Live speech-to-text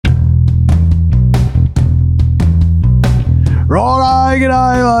Righto,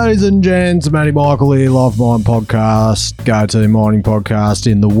 g'day ladies and gents, Matty Michael here, Life Mine Podcast, go-to mining podcast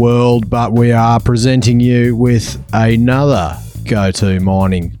in the world, but we are presenting you with another go-to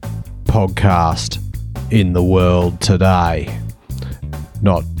mining podcast in the world today.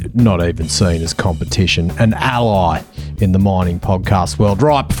 Not even seen as competition, an ally in the mining podcast world.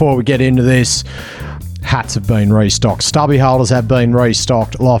 Right, before we get into this, hats have been restocked. Stubby holders have been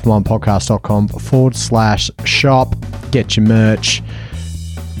restocked. lifeminepodcast.com/shop. Get your merch.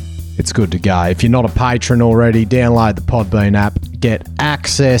 It's good to go. If you're not a patron already, download the Podbean app. Get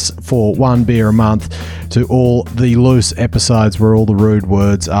access for one beer a month to all the loose episodes where all the rude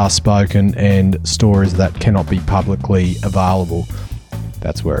words are spoken and stories that cannot be publicly available.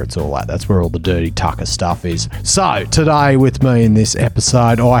 That's where it's all at. That's where all the dirty Tucker stuff is. So, today with me in this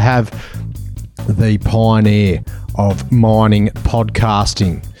episode, I have the pioneer of mining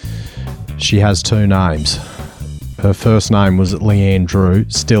podcasting. She has two names. Her first name was Leanne Drew,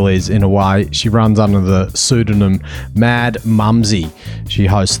 still is in a way. She runs under the pseudonym Mad Mumsy. She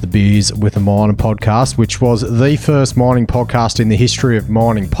hosts the Beers with a Miner podcast, which was the first mining podcast in the history of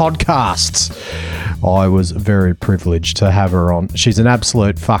mining podcasts. I was very privileged to have her on. She's an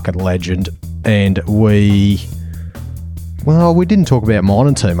absolute fucking legend, and we didn't talk about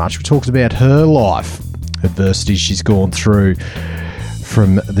mining too much. We talked about her life, adversity she's gone through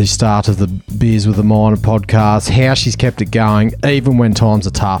from the start of the Beers with a Miner podcast, how she's kept it going, even when times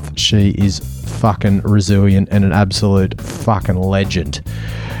are tough. She is fucking resilient and an absolute fucking legend.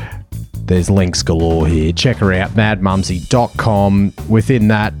 There's links galore here. Check her out, madmumsy.com. Within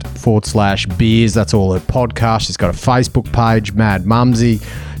that, /beers, that's all her podcast. She's got a Facebook page, Mad Mumsy.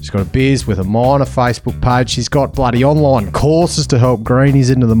 She's got a Beers with a Miner Facebook page. She's got bloody online courses to help greenies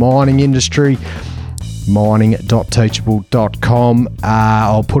into the mining industry. mining.teachable.com.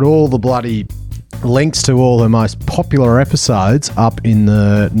 I'll put all the bloody links to all her most popular episodes up in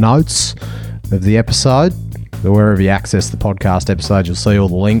the notes of the episode. Wherever you access the podcast episode, you'll see all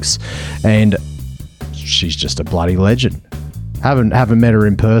the links. And she's just a bloody legend. Haven't met her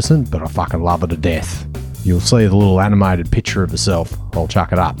in person, but I fucking love her to death. You'll see the little animated picture of herself. I'll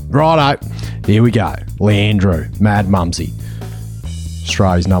chuck it up. Righto, here we go. Leanne Drew, Mad Mumsy,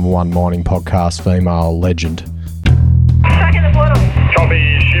 Australia's #1 mining podcast female legend. Back in the bottom.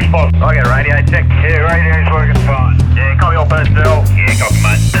 Copy, ship box. I got radio check. Yeah, radio's working fine. Yeah, copy all personnel. Yeah, copy,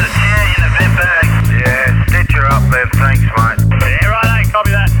 mate. There's a chair in the vent bag. Yeah, stitch her up there. Thanks, mate. Yeah, right,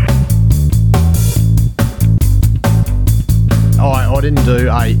 copy that. I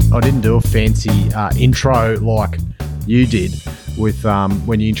didn't do a fancy intro like you did with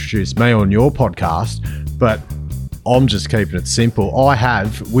when you introduced me on your podcast, but I'm just keeping it simple. I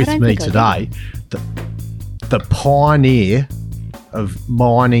have with me today the pioneer of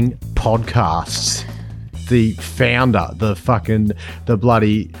mining podcasts, the founder, the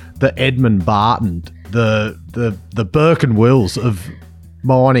Edmund Barton, the Burke and Wills of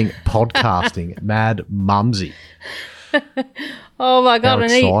mining podcasting, Mad Mumsy. Oh my God! How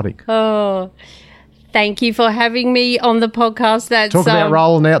exciting! Thank you for having me on the podcast. That's talk about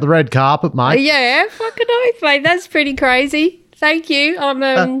rolling out the red carpet, mate. Yeah, fucking oath, mate. That's pretty crazy. Thank you. I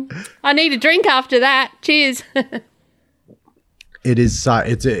need a drink after that. Cheers. It is.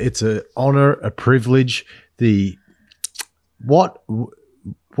 It's a honor, a privilege. What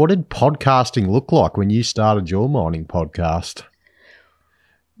did podcasting look like when you started your mining podcast?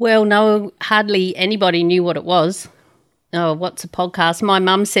 Well, no, hardly anybody knew what it was. Oh, what's a podcast? My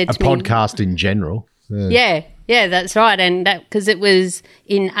mum said to me... A podcast in general. Yeah, that's right. And that because it was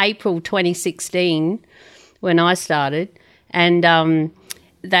in April 2016 when I started. And my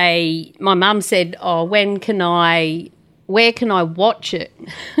mum said, where can I watch it?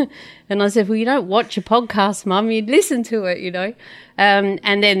 And I said, well, you don't watch a podcast, Mum. You'd listen to it, you know.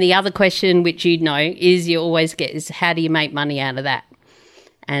 And then the other question, which you'd know, is you always get is how do you make money out of that?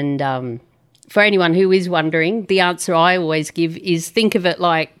 And for anyone who is wondering, the answer I always give is think of it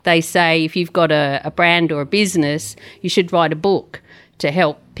like they say if you've got a brand or a business, you should write a book to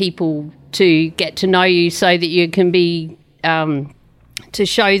help people to get to know you so that you can be to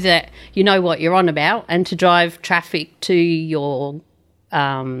show that you know what you're on about and to drive traffic to your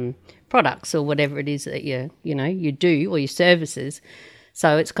products or whatever it is that you do or your services.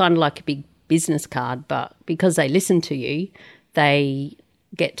 So it's kind of like a big business card, but because they listen to you, they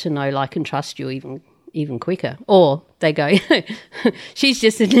get to know, like, and trust you even quicker. Or they go, she's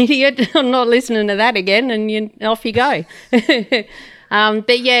just an idiot. I'm not listening to that again, and off you go.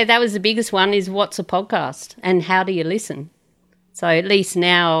 But yeah, that was the biggest one is what's a podcast and how do you listen? So at least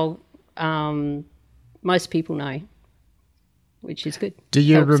now most people know. which is good. Do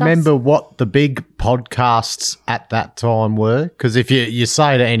you Helps us. remember what the big podcasts at that time were? Because if you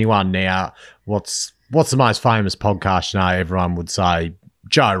say to anyone now, what's the most famous podcast, everyone would say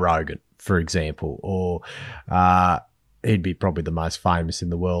Joe Rogan, for example, or he'd be probably the most famous in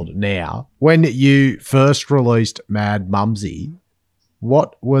the world now. When you first released Mad Mumsy,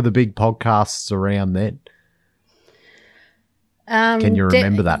 what were the big podcasts around then? Can you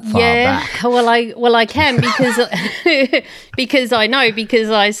remember that far back? Well, I can because because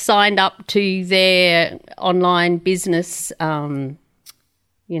I signed up to their online business,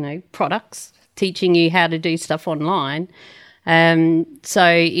 products, teaching you how to do stuff online. So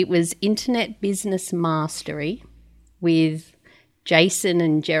it was Internet Business Mastery with Jason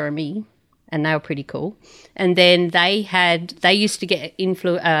and Jeremy, and they were pretty cool. And then they used to get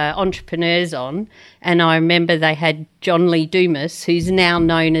entrepreneurs on, and I remember they had John Lee Dumas, who's now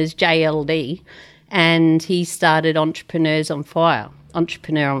known as JLD, and he started Entrepreneur on Fire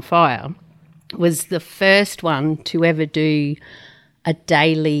was the first one to ever do a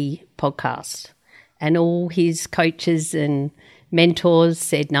daily podcast. And all his coaches and mentors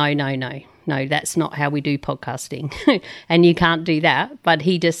said, no, that's not how we do podcasting. And you can't do that. But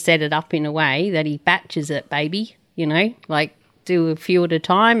he just set it up in a way that he batches it, baby, like do a few at a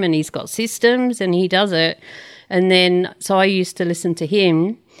time, and he's got systems and he does it. And then, so I used to listen to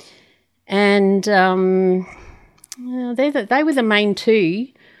him, and they were the main two.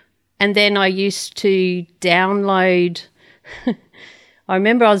 And then I used to download... I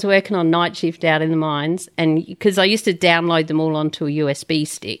remember I was working on night shift out in the mines, and because I used to download them all onto a USB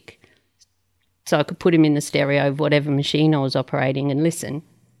stick so I could put them in the stereo of whatever machine I was operating and listen.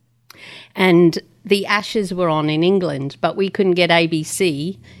 And the Ashes were on in England, but we couldn't get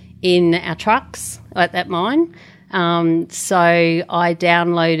ABC in our trucks at that mine. So I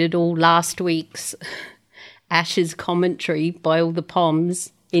downloaded all last week's Ashes commentary by all the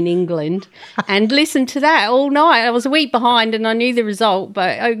Poms in England and listened to that all night. I was a week behind and I knew the result,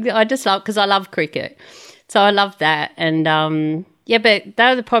 but I just loved, because I love cricket. So I loved that. And but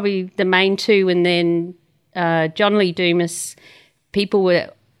they were probably the main two. And then John Lee Dumas, people were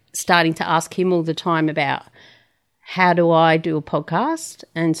starting to ask him all the time about how do I do a podcast?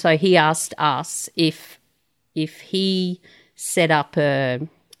 And so he asked us if he set up an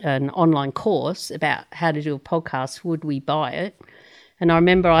online course about how to do a podcast, would we buy it? And I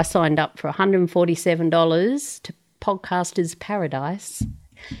remember I signed up for $147 to Podcasters Paradise.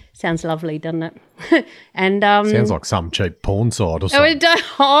 Sounds lovely, doesn't it? And sounds like some cheap porn site or something.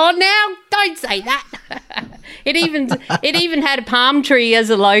 Now don't say that. It even had a palm tree as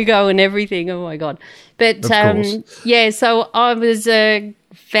a logo and everything. Oh my God! But so I was a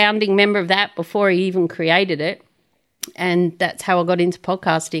founding member of that before he even created it, and that's how I got into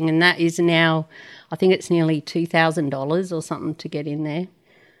podcasting. And that is now, I think it's nearly $2,000 or something to get in there.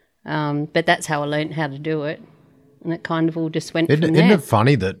 But that's how I learned how to do it. And it kind of all just went from there.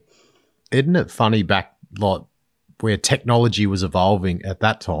 Isn't it funny back, like, where technology was evolving at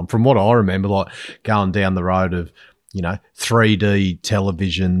that time? From what I remember, like, going down the road of, 3D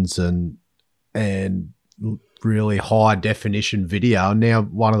televisions and really high definition video. Now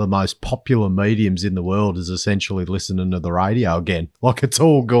one of the most popular mediums in the world is essentially listening to the radio again. Like, it's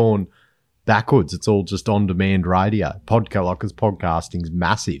all gone backwards. It's all just on-demand radio. Podcasting's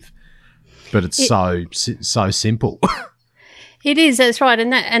massive, but it's so simple. It is, that's right,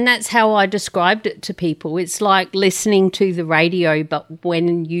 and that's how I described it to people. It's like listening to the radio, but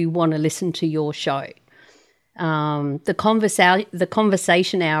when you want to listen to your show. The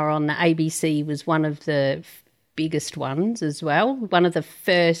conversation hour on the ABC was one of the biggest ones as well. One of the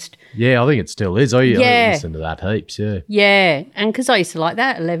first. Yeah, I think it still is. I listen to that heaps. Yeah. Yeah, and because I used to like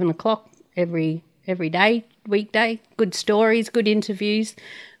that, 11 o'clock every day, weekday. Good stories, good interviews,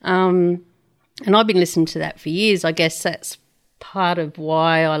 and I've been listening to that for years. I guess that's part of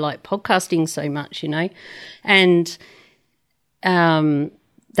why I like podcasting so much, and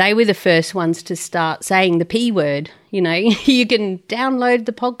they were the first ones to start saying the P word. You can download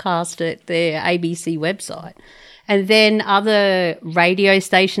the podcast at their ABC website, and then other radio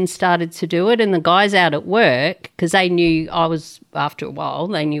stations started to do it, and the guys out at work, because they knew after a while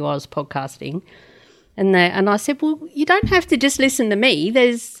they knew I was podcasting. And I said, well, you don't have to just listen to me.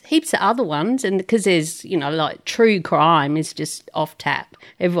 There's heaps of other ones. And because there's, like true crime is just off tap.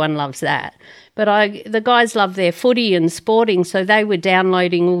 Everyone loves that. But the guys love their footy and sporting, so they were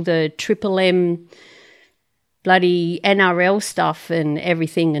downloading all the Triple M bloody NRL stuff and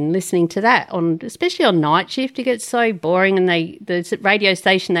everything and listening to that, especially on night shift. It gets so boring. And the radio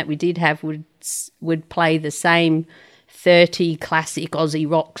station that we did have would play the same 30 classic Aussie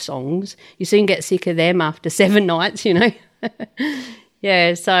rock songs. You soon get sick of them after 7 nights,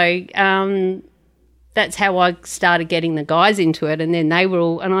 Yeah, so that's how I started getting the guys into it. And then they were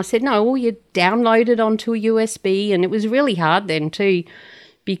all, and I said, no, well, you download it onto a USB. And it was really hard then too,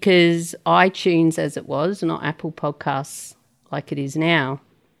 because iTunes, as it was, not Apple Podcasts like it is now,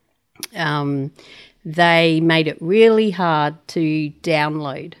 they made it really hard to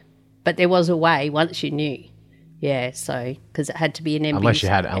download. But there was a way once you knew. Yeah, so because it had to be an MP. Unless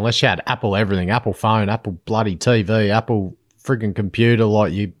you had Apple everything, Apple phone, Apple bloody TV, Apple frigging computer,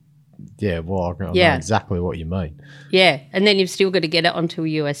 like you. Yeah, well, I know exactly what you mean. Yeah, and then you've still got to get it onto a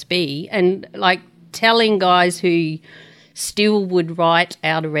USB, and like telling guys who still would write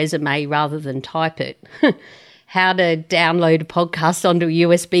out a resume rather than type it. How to download a podcast onto a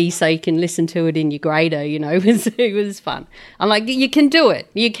USB so you can listen to it in your grader, it was fun. I'm like, you can do it.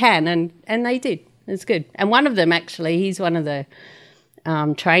 You can. And they did. It's good. And one of them, actually, he's one of the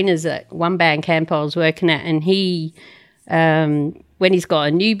trainers at one band camp I was working at, and he, when he's got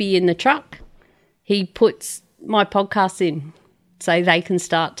a newbie in the truck, he puts my podcast in so they can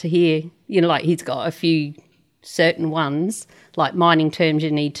start to hear, like he's got a few certain ones, like mining terms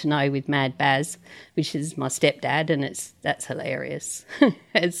you need to know with Mad Baz, which is my stepdad, and that's hilarious.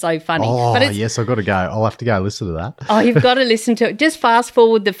 It's so funny. Oh, yes, I've got to go. I'll have to go listen to that. Oh, you've got to listen to it. Just fast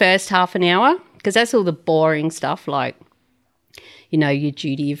forward the first half an hour, because that's all the boring stuff, like, your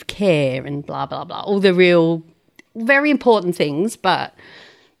duty of care and blah, blah, blah, all the real very important things, but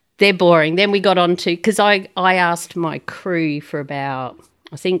they're boring. Then we got on to, because I asked my crew for about,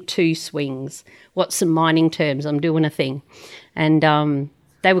 I think 2 swings, what's some mining terms, I'm doing a thing. And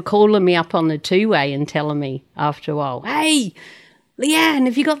they were calling me up on the 2-way and telling me after a while, hey, Leanne,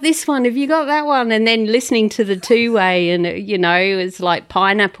 have you got this one? Have you got that one? And then listening to the 2-way and, it's like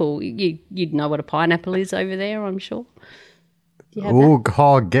pineapple. You'd know what a pineapple is over there, I'm sure. Oh,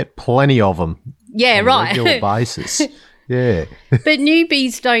 God, get plenty of them. Yeah, on right. a regular basis. Yeah. But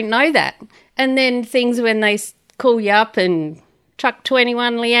newbies don't know that. And then things when they call you up and truck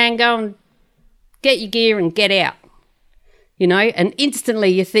 21, Leanne, go and get your gear and get out, and instantly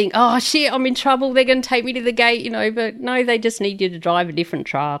you think, oh, shit, I'm in trouble. They're going to take me to the gate, but no, they just need you to drive a different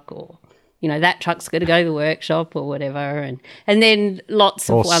truck, or, that truck's got to go to the workshop or whatever. And then lots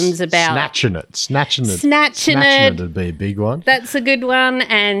of ones about snatching it would be a big one. That's a good one.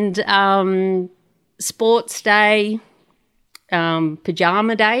 And sports day,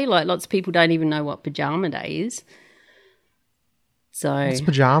 pajama day. Like lots of people don't even know what pajama day is. So what's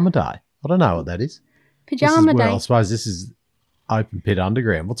pajama day? I don't know what that is. Pajama day. I suppose this is open pit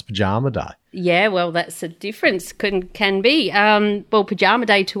underground. What's pajama day? Yeah, well, that's a difference. Can be. Well, pajama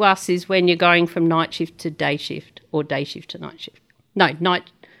day to us is when you're going from night shift to day shift, or day shift to night shift. No,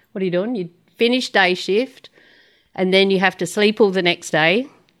 night. What are you doing? You finish day shift, and then you have to sleep all the next day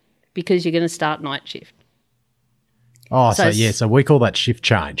because you're going to start night shift. Oh, so we call that shift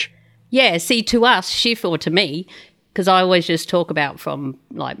change. Yeah, see, to us, shift, or to me, because I always just talk about from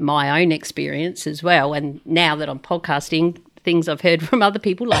like my own experience as well, and now that I'm podcasting, things I've heard from other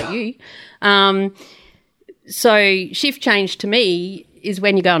people like you. So shift change to me is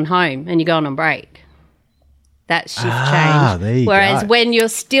when you're going home and you're going on break. That's shift change. There you Whereas go. when you're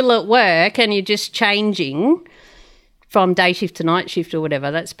still at work and you're just changing from day shift to night shift or whatever,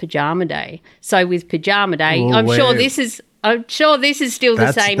 that's pajama day. So with pajama day, I'm sure this is still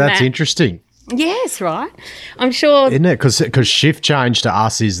the same. That's Matt. interesting. Yes, right. I'm sure. Isn't it? Because shift change to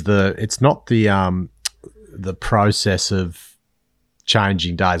us is it's not the process of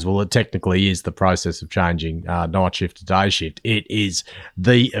changing days. Well, it technically is the process of changing night shift to day shift. It is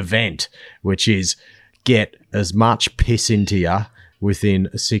the event, which is get as much piss into you within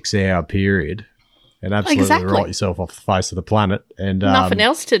a 6-hour period and absolutely write yourself off the face of the planet and nothing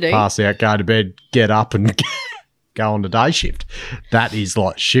else to do. Pass out, go to bed, get up and go on to day shift. That is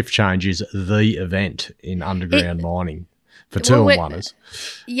like shift change is the event in underground mining for 2-and-1ers.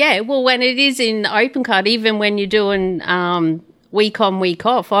 Yeah, well, when it is in open cut, even when you're doing week on, week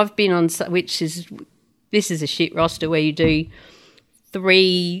off, I've been on, this is a shit roster where you do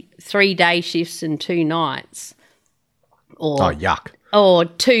 3 day shifts and 2 nights. Or, yuck. Or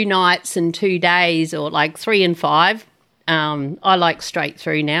 2 nights and 2 days, or like 3 and 5. I like straight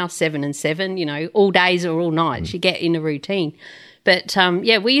through now, 7 and 7, all days or all nights. You get in a routine. But,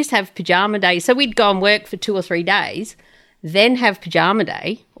 we used to have pajama day. So we'd go and work for 2 or 3 days, then have pajama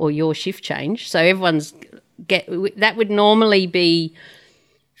day or your shift change. So everyone's that would normally be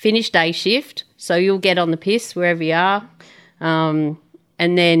finished day shift. So you'll get on the piss wherever you are. And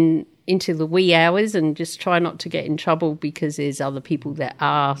then into the wee hours and just try not to get in trouble because there's other people that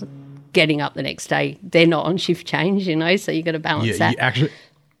are getting up the next day. They're not on shift change, so you got to balance that.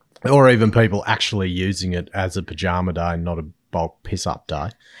 Or even people actually using it as a pajama day, not a bulk piss-up day.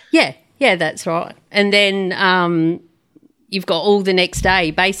 Yeah, that's right. And then you've got all the next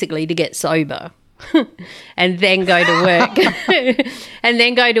day basically to get sober and then go to work and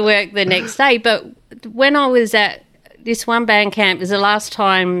then go to work the next day. But when I was at this one band camp, it was the last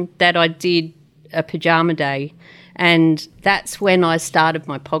time that I did a pajama day, and that's when I started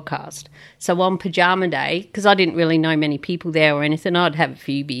my podcast. So on pajama day, because I didn't really know many people there or anything, I'd have a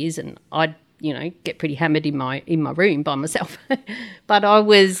few beers and I'd, get pretty hammered in my room by myself. But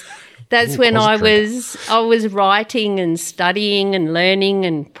that's when I was writing and studying and learning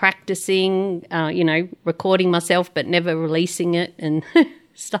and practicing, recording myself but never releasing it and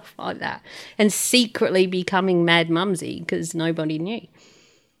stuff like that, and secretly becoming Mad Mumsy because nobody knew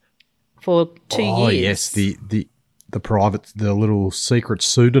for 2 years. Oh yes, the little secret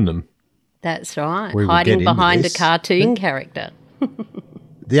pseudonym. That's right, We will hiding get into behind a this. cartoon character.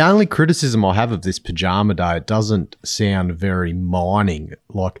 The only criticism I have of this pajama day, it doesn't sound very mining.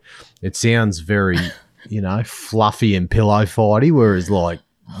 Like, it sounds very, fluffy and pillow fighty, whereas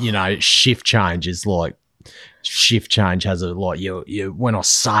shift change is like, shift change has a you when I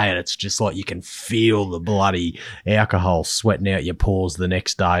say it, it's just like you can feel the bloody alcohol sweating out your pores the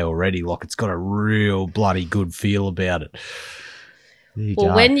next day already. Like, it's got a real bloody good feel about it. There you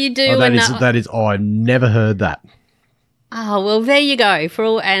go. When you do that is I've never heard that. Oh, well, there you go.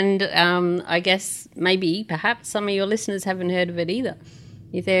 And I guess perhaps some of your listeners haven't heard of it either,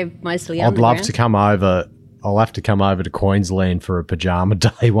 if they're mostly I'd underground. love to come over. I'll have to come over to Queensland for a pajama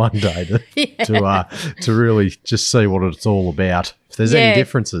day one day to really just see what it's all about, if there's any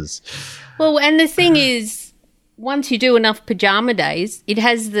differences. Well, and the thing is, once you do enough pajama days, it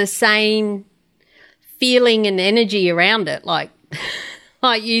has the same feeling and energy around it, like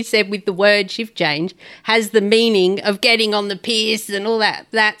you said with the word shift change, has the meaning of getting on the piss and all that.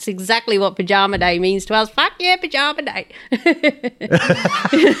 That's exactly what pajama day means to us. Fuck yeah, pajama day.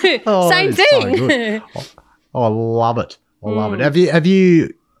 Same thing. So good. I love it. I love it. Have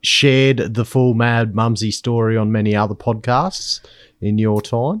you shared the full Mad Mumsy story on many other podcasts in your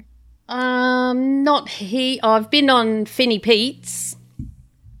time? Not here. I've been on Finny Pete's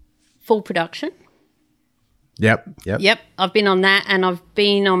full production. Yep. I've been on that, and I've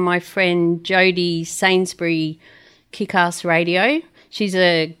been on my friend Jodie Sainsbury Kick-Ass Radio. She's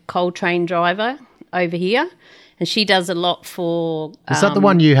a coal train driver over here, and she does a lot for... Is that the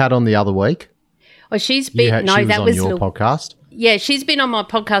one you had on the other week? Oh, she's been... she was on your podcast? Yeah, she's been on my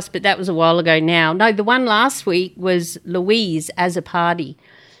podcast, but that was a while ago now. No, the one last week was Louise as a party,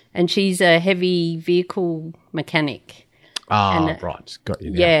 and she's a heavy vehicle mechanic. Right. Got you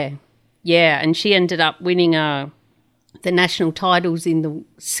now. Yeah. Yeah, and she ended up winning the national titles in the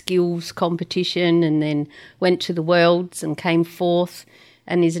skills competition, and then went to the Worlds and came fourth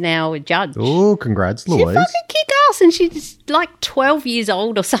and is now a judge. Oh, congrats, Louise. She's fucking kick-ass, and she's like 12 years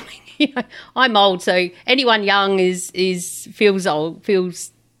old or something. I'm old, so anyone young feels old,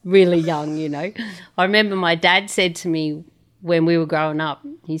 feels really young, I remember my dad said to me when we were growing up,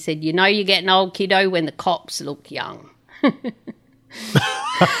 he said, you're getting old, kiddo, when the cops look young.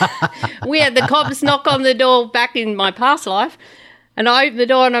 We had the cops knock on the door back in my past life, and I opened the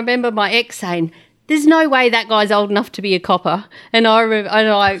door, and I remember my ex saying, there's no way that guy's old enough to be a copper. And all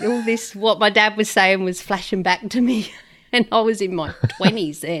this, what my dad was saying was flashing back to me, and I was in my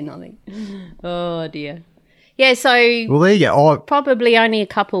 20s then, I think. Oh, dear. Yeah, so... Well, there you go. Probably only a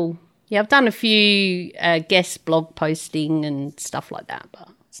couple. Yeah, I've done a few guest blog posting and stuff like that, but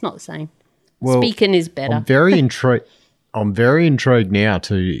it's not the same. Well, speaking is better. I'm very intrigued. I'm very intrigued now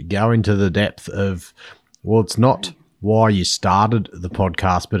to go into the depth of, well, it's not why you started the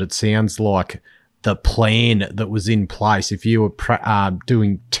podcast, but it sounds like the plan that was in place. If you were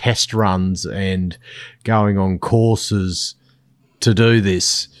doing test runs and going on courses to do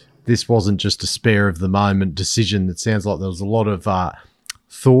this wasn't just a spare of the moment decision. It sounds like there was a lot of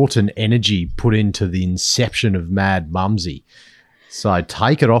thought and energy put into the inception of Mad Mumsy. So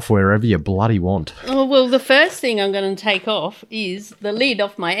take it off wherever you bloody want. Oh, well, the first thing I'm going to take off is the lid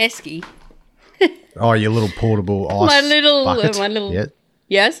off my esky. Oh, your little portable ice my little. Yeah.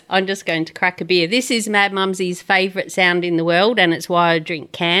 Yes, I'm just going to crack a beer. This is Mad Mumsy's favourite sound in the world, and it's why I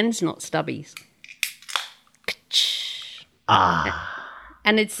drink cans, not stubbies.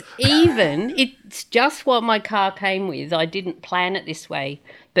 And it's just what my car came with. I didn't plan it this way,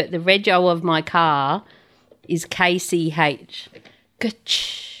 but the rego of my car is KCH.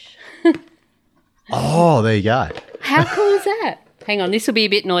 Oh, there you go. How cool is that? Hang on, this will be a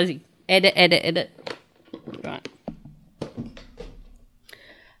bit noisy. Edit. Right.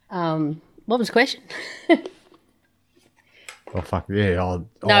 What was the question? Oh fuck yeah! I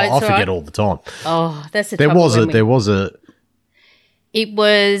it's forget alright. all the time. Oh, that's the There trouble. was a. It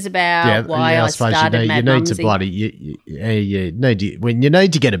was about why I suppose started you Mad need Mumsy. to bloody you need to, when you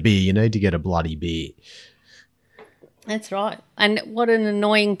need to get a beer, you need to get a bloody beer. That's right. And what an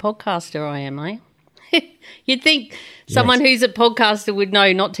annoying podcaster I am, eh? You'd think someone who's a podcaster would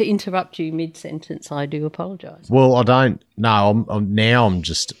know not to interrupt you mid-sentence. I do apologise. Well, I don't. No,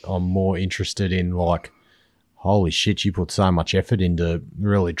 I'm more interested in like, holy shit, you put so much effort into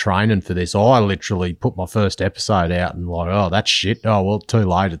really training for this. I literally put my first episode out and like, oh, that's shit. Oh, well, too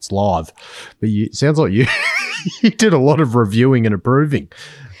late. It's live. But it sounds like you you did a lot of reviewing and approving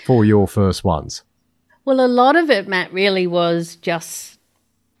for your first ones. Well, a lot of it, Matt, really was just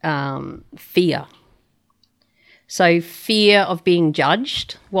fear. So fear of being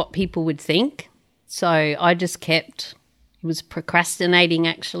judged, what people would think. So I just was procrastinating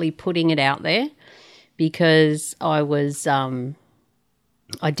actually putting it out there because I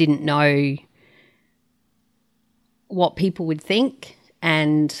didn't know what people would think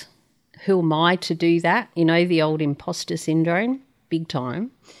and who am I to do that? You know, the old imposter syndrome, big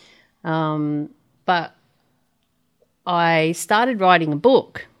time. But I started writing a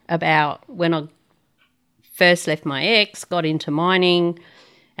book about when I first left my ex, got into mining,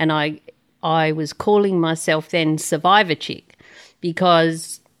 and I was calling myself then Survivor Chick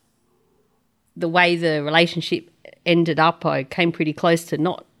because the way the relationship ended up, I came pretty close to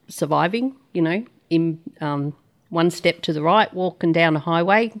not surviving, you know, in one step to the right, walking down a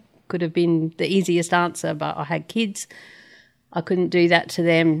highway. Could have been the easiest answer, but I had kids. I couldn't do that to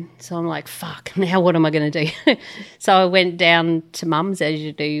them. So I'm like, fuck, now what am I going to do? So I went down to mum's, as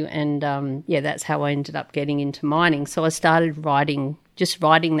you do, and, that's how I ended up getting into mining. So I started writing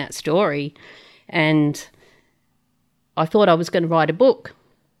that story, and I thought I was going to write a book.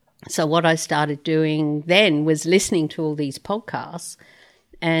 So what I started doing then was listening to all these podcasts,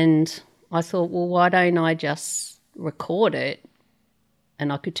 and I thought, well, why don't I just record it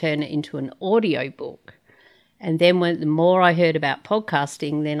and I could turn it into an audio book? And then the more I heard about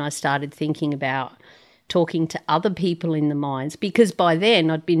podcasting, then I started thinking about talking to other people in the mines, because by then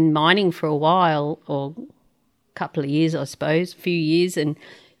I'd been mining for a while, or a couple of years, I suppose, a few years, and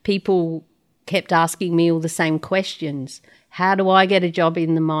people kept asking me all the same questions. How do I get a job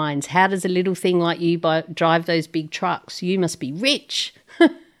in the mines? How does a little thing like you drive those big trucks? You must be rich.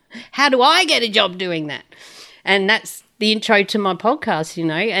 How do I get a job doing that? And that's the intro to my podcast, you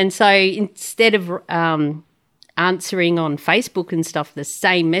know. And so instead of answering on Facebook and stuff the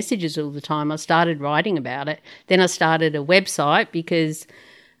same messages all the time, I started writing about it. Then I started a website because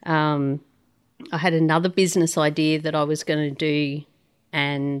I had another business idea that I was going to do,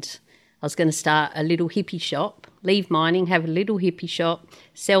 and I was going to start a little hippie shop, leave mining, have a little hippie shop,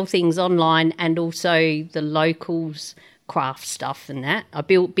 sell things online, and also the locals craft stuff and that. I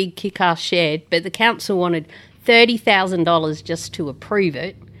built big kick-ass shed, but the council wanted $30,000 just to approve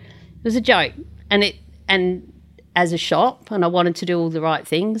it. It was a joke. And as a shop, and I wanted to do all the right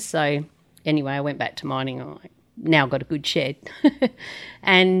things. So anyway, I went back to mining. I'm like, now I've got a good shed.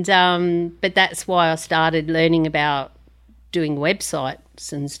 And but that's why I started learning about doing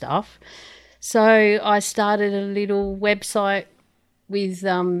websites and stuff. So I started a little website with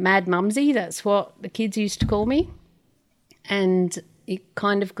Mad Mumsy. That's what the kids used to call me. And it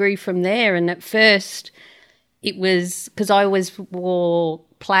kind of grew from there. And at first it was because I always wore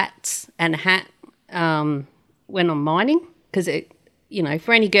plaits and a hat when I'm mining, because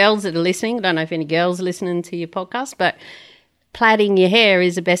for any girls that are listening, I don't know if any girls are listening to your podcast, but plaiting your hair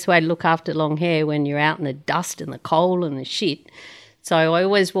is the best way to look after long hair when you're out in the dust and the coal and the shit. So I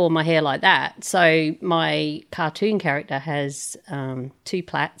always wore my hair like that. So my cartoon character has 2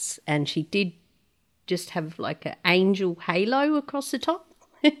 plaits, and she did just have like an angel halo across the top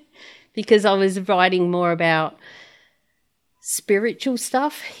because I was writing more about spiritual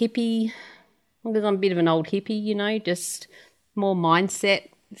stuff, hippie, because I'm a bit of an old hippie, just more mindset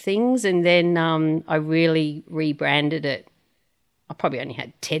things. And then I really rebranded it. I probably only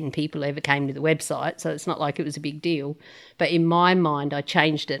had 10 people ever came to the website, so it's not like it was a big deal. But in my mind, I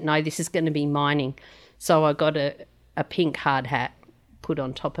changed it. No, this is going to be mining. So I got a pink hard hat put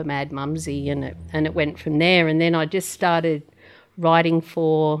on top of Mad Mumsy, and it went from there. And then I just started writing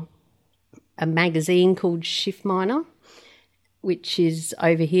for a magazine called Shift Miner, which is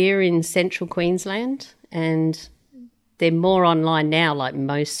over here in central Queensland, and they're more online now, like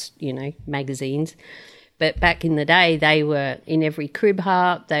most, magazines. But back in the day, they were in every crib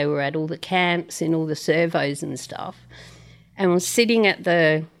hut, they were at all the camps, in all the servos and stuff. And I was sitting at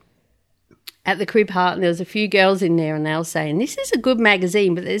the crib hut, and there was a few girls in there, and they were saying, this is a good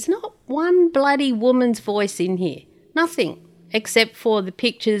magazine, but there's not one bloody woman's voice in here. Nothing. except for the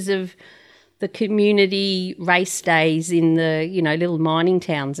pictures of the community race days in the, little mining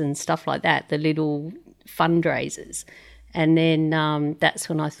towns and stuff like that, the little fundraisers. And then that's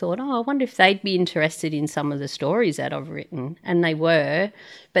when I thought, I wonder if they'd be interested in some of the stories that I've written. And they were,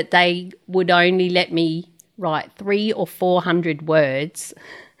 but they would only let me write 300 or 400 words.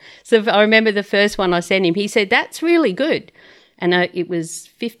 So if I remember the first one I sent him, he said, that's really good. And it was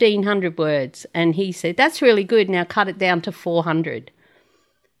 1,500 words. And he said, that's really good. Now cut it down to 400.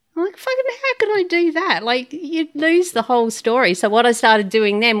 I'm like, fucking, how can I do that? Like, you'd lose the whole story. So what I started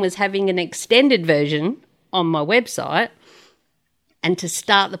doing then was having an extended version on my website. And to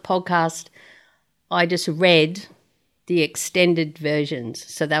start the podcast, I just read the extended versions.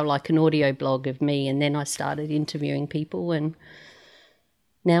 So they were like an audio blog of me. And then I started interviewing people, and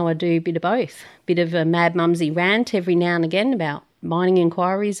now I do a bit of both. Bit of a Mad Mumsy rant every now and again about mining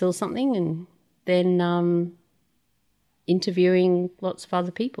inquiries or something, and then interviewing lots of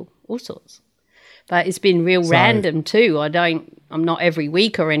other people, all sorts. But it's been real random too. I'm not every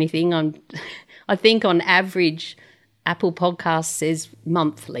week or anything. I think on average Apple Podcasts says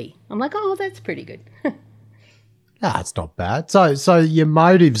monthly. I'm like, oh, that's pretty good. It's not bad. So your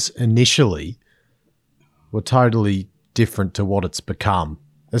motives initially were totally different to what it's become.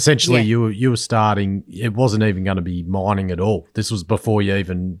 Essentially, you were starting, it wasn't even going to be mining at all. This was before you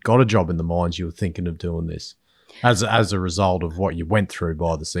even got a job in the mines. You were thinking of doing this as a result of what you went through,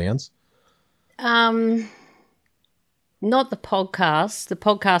 by the sounds. Not the podcast. The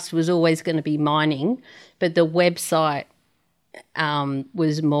podcast was always going to be mining, but the website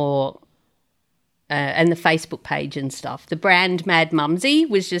was more, and the Facebook page and stuff. The brand Mad Mumsy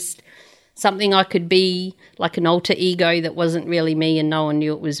was just something I could be, like an alter ego that wasn't really me and no one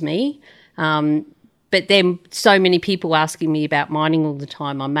knew it was me. But then so many people asking me about mining all the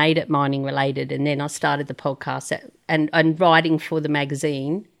time, I made it mining related, and then I started the podcast and writing for the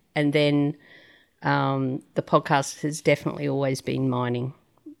magazine, and then the podcast has definitely always been mining.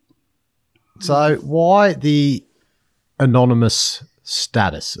 So why the anonymous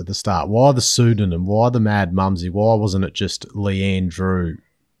status at the start? Why the pseudonym? Why the Mad Mumsy? Why wasn't it just Leanne Drew?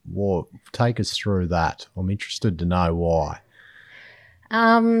 Take us through that. I'm interested to know why.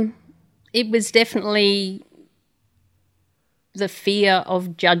 It was definitely the fear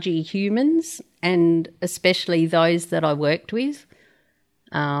of judgy humans, and especially those that I worked with.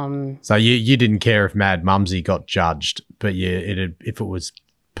 So you didn't care if Mad Mumsy got judged, but if it was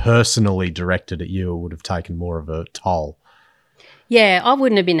personally directed at you, it would have taken more of a toll. Yeah, I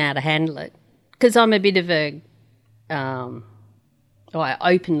wouldn't have been able to handle it because I'm a bit of a, I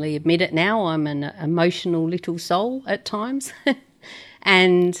openly admit it now, I'm an emotional little soul at times.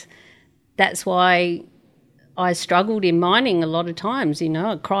 And that's why I struggled in mining a lot of times,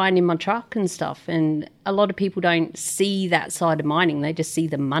 crying in my truck and stuff. And a lot of people don't see that side of mining. They just see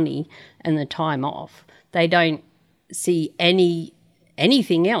the money and the time off. They don't see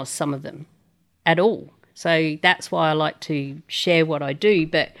anything else, some of them, at all. So that's why I like to share what I do.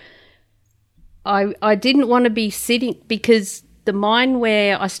 But I didn't want to be sitting, because the mine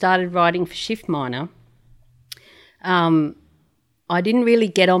where I started writing for Shift Miner, I didn't really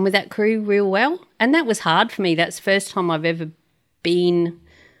get on with that crew real well, and that was hard for me. That's the first time I've ever been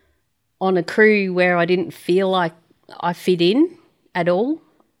on a crew where I didn't feel like I fit in at all.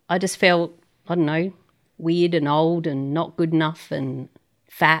 I just felt, I don't know, weird and old and not good enough and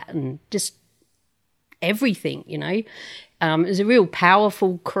fat and just everything, It was a real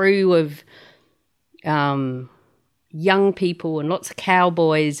powerful crew of young people and lots of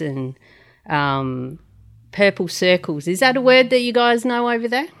cowboys and purple circles. Is that a word that you guys know over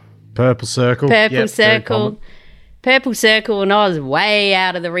there? Purple circle. Purple circle. Purple circle, and I was way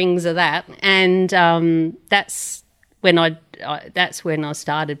out of the rings of that. And that's when I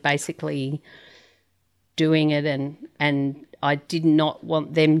started basically doing it, and I did not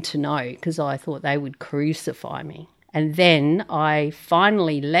want them to know because I thought they would crucify me. And then I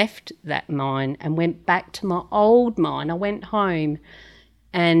finally left that mine and went back to my old mine. I went home,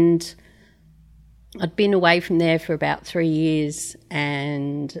 and I'd been away from there for about 3 years,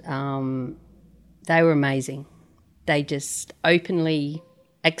 and they were amazing. They just openly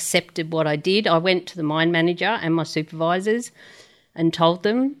accepted what I did. I went to the mine manager and my supervisors and told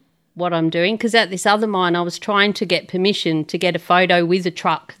them what I'm doing, because at this other mine I was trying to get permission to get a photo with a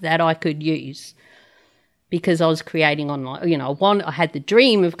truck that I could use, because I was creating online, I had the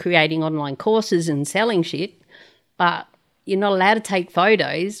dream of creating online courses and selling shit, but you're not allowed to take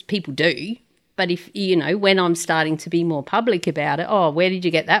photos. People do. But if, when I'm starting to be more public about it, where did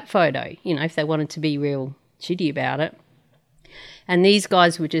you get that photo? If they wanted to be real shitty about it. And these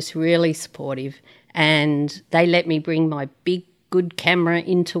guys were just really supportive. and they let me bring my big, good camera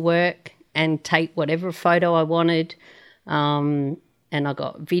into work and take whatever photo I wanted. And I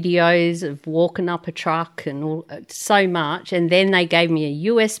got videos of walking up a truck and all, so much. And then they gave me a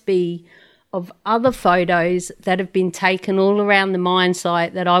USB of other photos that have been taken all around the mine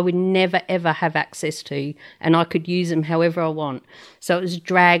site that I would never, ever have access to, and I could use them however I want. So it was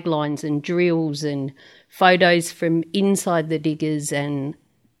drag lines and drills and photos from inside the diggers and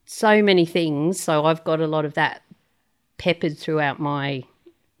so many things. So I've got a lot of that peppered throughout my,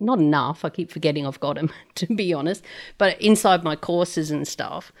 not enough, I keep forgetting I've got them, to be honest, but inside my courses and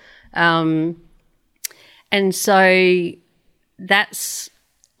stuff. And so that's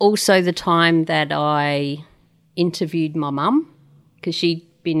also the time that I interviewed my mum, because she'd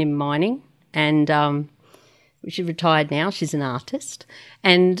been in mining, and she's retired now. She's an artist.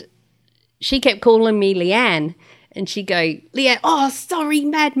 And she kept calling me Leanne, and she'd go, Leanne, oh, sorry,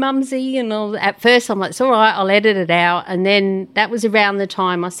 Mad Mumsy. And all. At first I'm like, it's all right, I'll edit it out. And then that was around the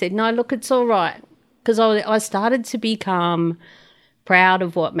time I said, no, look, it's all right, because I started to become proud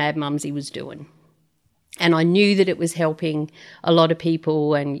of what Mad Mumsy was doing. And I knew that it was helping a lot of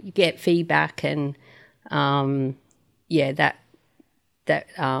people, and you get feedback, and that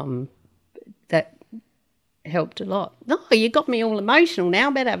helped a lot. Oh, you got me all emotional now.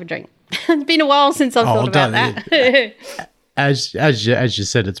 I better have a drink. It's been a while since I've thought about that. As you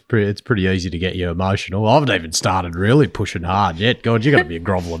said, it's pretty easy to get you emotional. I haven't even started really pushing hard yet. God, you're going to be a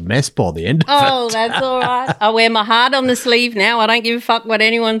groveling mess by the end of it. Oh, that's all right. I wear my heart on the sleeve now. I don't give a fuck what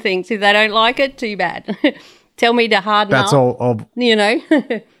anyone thinks. If they don't like it, too bad. Tell me to harden that's up. All. You know.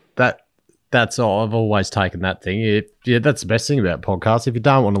 That's all. I've always taken that thing. That's the best thing about podcasts. If you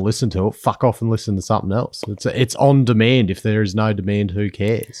don't want to listen to it, fuck off and listen to something else. It's on demand. If there is no demand, who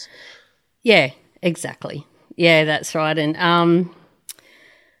cares? Yeah, exactly. Yeah, that's right. And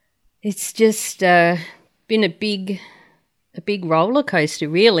it's just been a big roller coaster,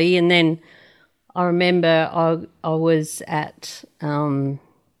 really. And then I remember I was at the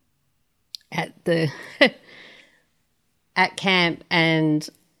at camp, and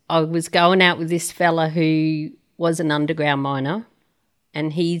I was going out with this fella who was an underground miner,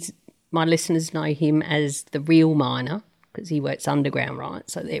 and my listeners know him as the real miner, because he works underground, right?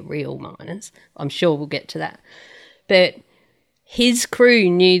 So they're real miners. I'm sure we'll get to that. But his crew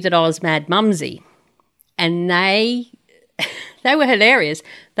knew that I was Mad Mumsy, and they were hilarious.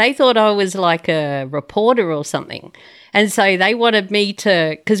 They thought I was like a reporter or something. And so they wanted me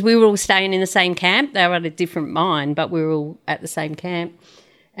to, because we were all staying in the same camp. They were at a different mine, but we were all at the same camp.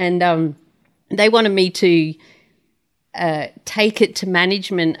 And they wanted me to take it to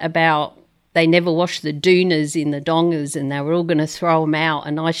management about they never washed the doonas in the dongas, and they were all going to throw them out,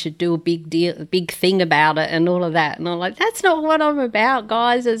 and I should do a big thing about it and all of that. And I'm like, that's not what I'm about,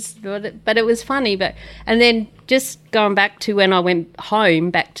 guys. But it was funny. And then just going back to when I went home,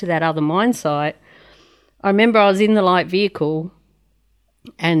 back to that other mine site, I remember I was in the light vehicle,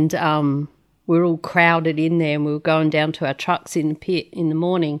 and we were all crowded in there, and we were going down to our trucks in the pit in the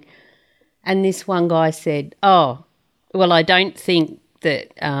morning. And this one guy said, oh, well, I don't think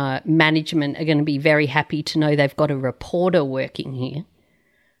that management are going to be very happy to know they've got a reporter working here.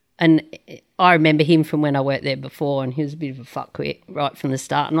 And I remember him from when I worked there before, and he was a bit of a fuckwit right from the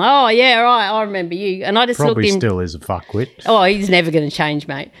start. And oh, yeah, right, I remember you. And I just probably looked him. Still is a fuckwit. Oh, he's never going to change,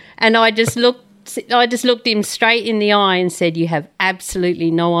 mate. And I just looked him straight in the eye and said, you have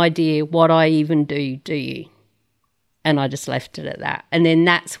absolutely no idea what I even do you? And I just left it at that. And then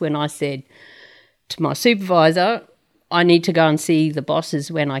that's when I said to my supervisor, I need to go and see the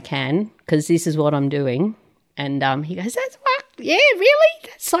bosses when I can, because this is what I'm doing. And he goes, that's what? Yeah, really?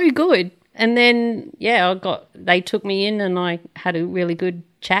 That's so good. And then, yeah, they took me in, and I had a really good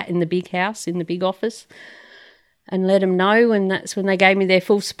chat in the big house, in the big office, and let them know. And that's when they gave me their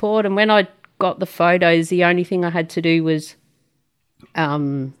full support. And when I got the photos, the only thing I had to do was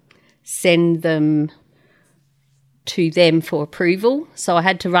send them to them for approval. So I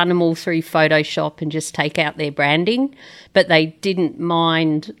had to run them all through Photoshop and just take out their branding, but they didn't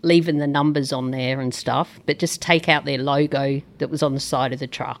mind leaving the numbers on there and stuff, but just take out their logo that was on the side of the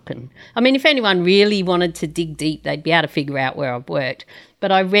truck. And I mean, if anyone really wanted to dig deep, they'd be able to figure out where I've worked,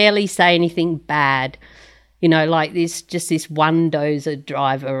 but I rarely say anything bad, you know, like this one dozer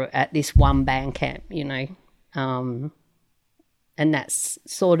driver at this one band camp, you know, and that's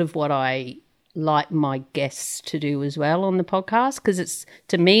sort of what I like my guests to do as well on the podcast, because it's,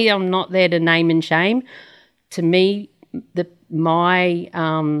 to me, I'm not there to name and shame. To me, the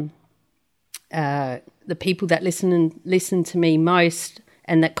people that listen to me most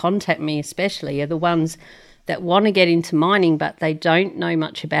and that contact me especially are the ones that want to get into mining, but they don't know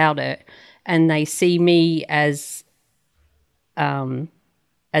much about it, and they see me as a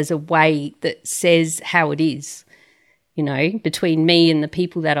way that says how it is, you know, between me and the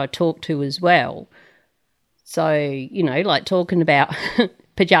people that I talk to as well. So, you know, like talking about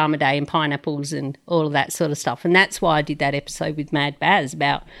pajama day and pineapples and all of that sort of stuff. And that's why I did that episode with Mad Baz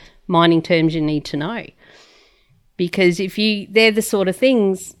about mining terms you need to know. Because they're the sort of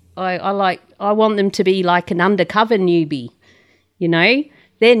things I want them to be like an undercover newbie, you know.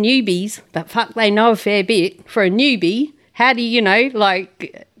 They're newbies, but fuck, they know a fair bit. For a newbie, how do you know,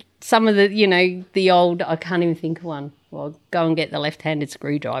 like some of the, you know, the old, I can't even think of one. Well, go and get the left-handed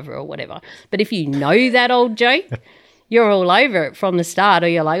screwdriver or whatever. But if you know that old joke, you're all over it from the start, or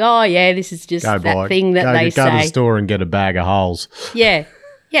you're like, oh, yeah, this is just thing that they say. Go to the store and get a bag of holes. Yeah,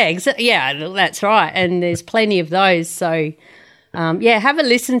 that's right. And there's plenty of those. So, have a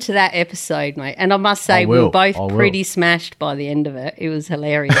listen to that episode, mate. And I must say, we were both pretty smashed by the end of it. It was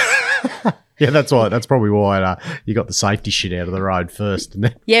hilarious. Yeah, that's why. That's probably why you got the safety shit out of the road first, and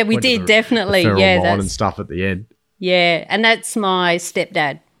then we did definitely. The and stuff at the end. Yeah, and that's my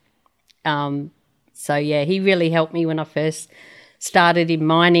stepdad. So yeah, he really helped me when I first started in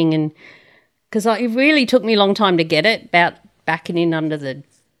mining, and because it really took me a long time to get it, about backing in under the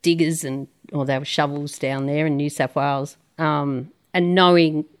diggers or there were shovels down there in New South Wales, and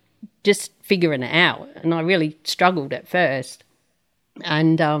knowing, just figuring it out, and I really struggled at first,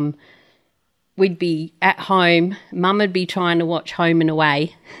 and we'd be at home, Mum would be trying to watch Home and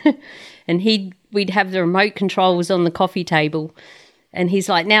Away, and we'd have the remote controls on the coffee table, and he's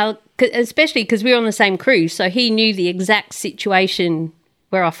like, now, especially because we were on the same crew, so he knew the exact situation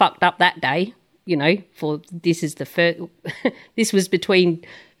where I fucked up that day, you know, this was between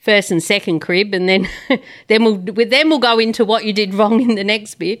first and second crib, and then we'll go into what you did wrong in the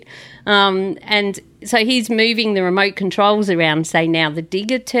next bit. And so he's moving the remote controls around, say, now the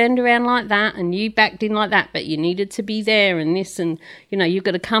digger turned around like that and you backed in like that, but you needed to be there and this, and, you know, you've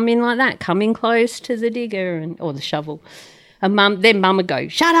got to come in like that, come in close to the digger or the shovel. And Mum would go,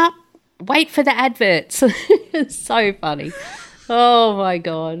 shut up, wait for the adverts. It's so funny. Oh, my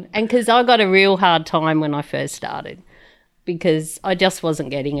God. And because I got a real hard time when I first started, because I just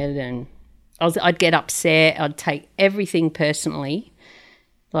wasn't getting it, and I'd get upset. I'd take everything personally.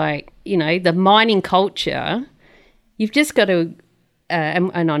 Like, you know, the mining culture, you've just got to,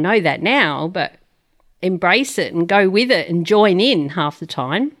 and I know that now, but embrace it and go with it and join in half the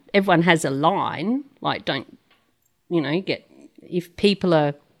time. Everyone has a line. Like, don't, you know, if people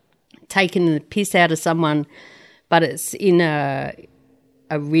are taking the piss out of someone, but it's in a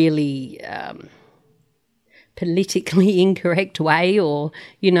really politically incorrect way, or,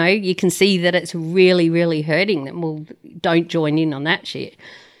 you know, you can see that it's really, really hurting them, well, don't join in on that shit.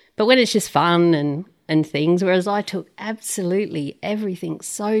 But when it's just fun and things, whereas I took absolutely everything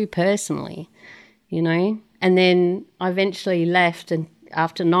so personally, you know, and then I eventually left, and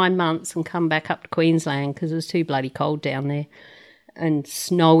after 9 months, and come back up to Queensland because it was too bloody cold down there and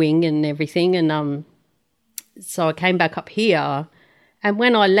snowing and everything, and so I came back up here, and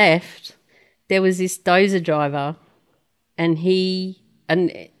when I left, there was this dozer driver, and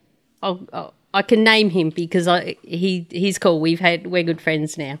I can name him because he's cool. We're good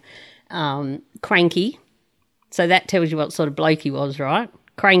friends now. Cranky. So that tells you what sort of bloke he was, right?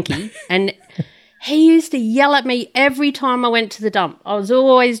 Cranky. And he used to yell at me every time I went to the dump. I was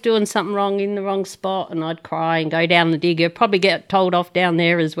always doing something wrong in the wrong spot, and I'd cry and go down the digger, probably get told off down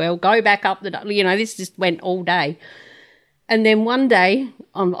there as well, go back up the, you know, this just went all day. And then one day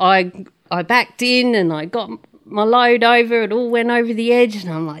I backed in and I got my load over. It all went over the edge,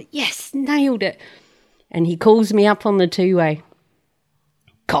 and I'm like, yes, nailed it. And he calls me up on the two-way.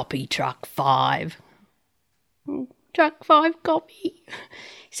 Copy, truck 5. Truck 5, copy.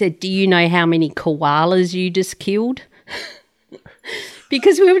 He said, do you know how many koalas you just killed?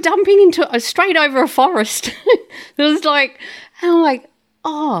 Because we were dumping straight over a forest. It was like, and I'm like,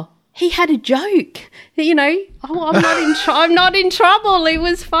 oh, he had a joke. You know, I'm not in trouble. It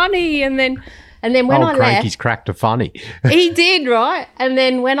was funny. And then when I left, he's cracked a funny. He did, right? And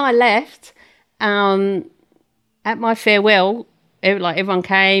then when I left, at my farewell, everyone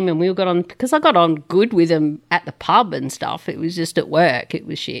came and we all got on, because I got on good with him at the pub and stuff. It was just at work. It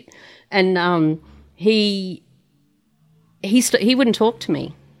was shit. And he wouldn't talk to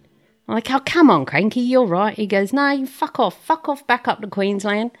me. I'm like, oh, come on, Cranky, you're right. He goes, no, you fuck off back up to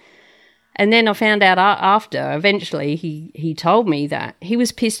Queensland. And then I found out after, eventually, he told me that he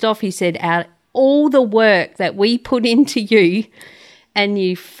was pissed off. He said, out all the work that we put into you, and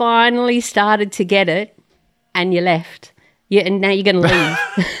you finally started to get it, and you left. Yeah, and now you're going to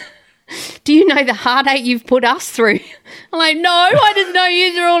leave. do you know the heartache you've put us through? I'm like, no, I didn't know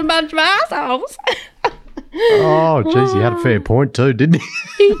you were all a bunch of assholes. Oh, geez, he had a fair point too, didn't he?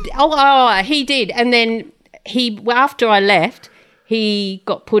 He did. And then after I left, he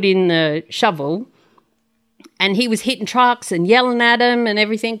got put in the shovel and he was hitting trucks and yelling at them and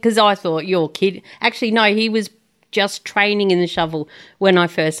everything because I thought, you're kidding. Actually, no, he was just training in the shovel when I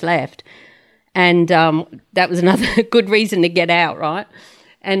first left. And that was another good reason to get out, right?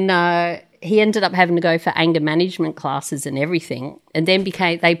 And he ended up having to go for anger management classes and everything. And then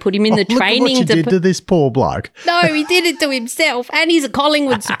they put him in the training. Look at what you did to this poor bloke. No, he did it to himself. And he's a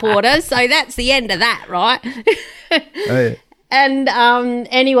Collingwood supporter, so that's the end of that, right? Hey. And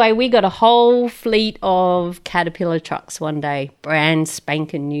anyway, we got a whole fleet of Caterpillar trucks one day, brand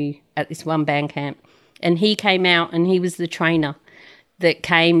spanking new, at this one band camp. And he came out and he was the trainer that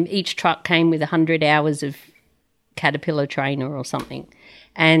came. Each truck came with 100 hours of Caterpillar trainer or something.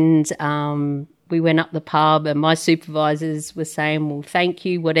 And we went up the pub and my supervisors were saying, well, thank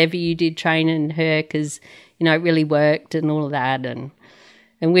you, whatever you did training her, because, you know, it really worked and all of that. And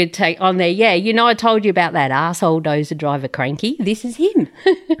we'd take on there, yeah, you know, I told you about that arsehole dozer driver Cranky. This is him.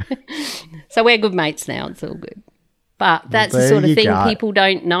 So we're good mates now. It's all good. But that's the sort of thing people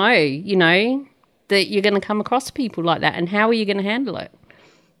don't know, you know, that you're going to come across people like that. And how are you going to handle it?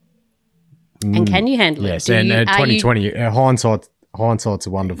 And can you handle it? Yes, and 2020, hindsight's a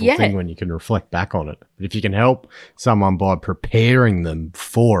wonderful thing when you can reflect back on it. But if you can help someone by preparing them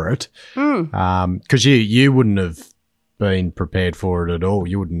for it, because you wouldn't have been prepared for it at all.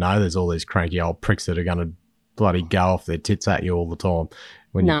 You wouldn't know there's all these cranky old pricks that are going to bloody go off their tits at you all the time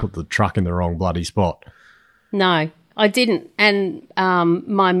when you put the truck in the wrong bloody spot. No, I didn't. And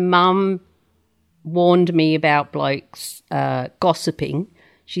my mum warned me about blokes gossiping.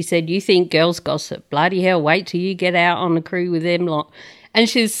 She said, you think girls gossip? Bloody hell, wait till you get out on the crew with them lot. And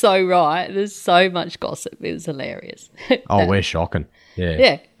she's so right. There's so much gossip. It was hilarious. Oh, we're shocking.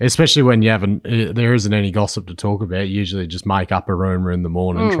 Yeah. Especially when there isn't any gossip to talk about. Usually just make up a rumour in the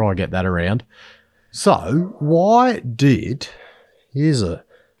morning and try and get that around. So here's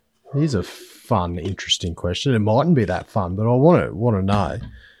a fun, interesting question. It mightn't be that fun, but I want to know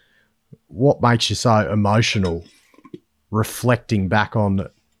what makes you so emotional reflecting back on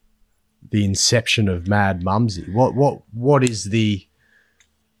the inception of Mad Mumsy. What is the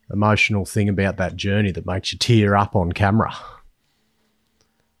emotional thing about that journey that makes you tear up on camera?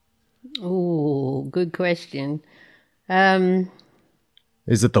 Oh, good question.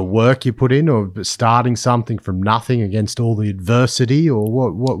 Is it the work you put in, or starting something from nothing against all the adversity, or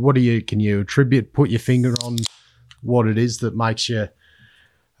what can you put your finger on what it is that makes you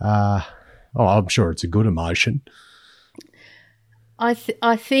I'm sure it's a good emotion. I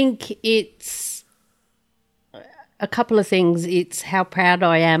think it's a couple of things. It's how proud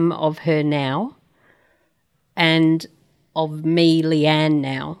I am of her now and of me, Leanne,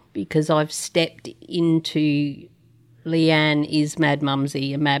 now, because I've stepped into Leanne is Mad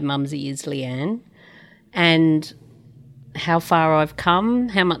Mumsy and Mad Mumsy is Leanne, and how far I've come,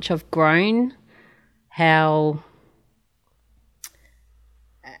 how much I've grown, how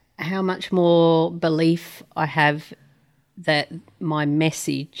much more belief I have that my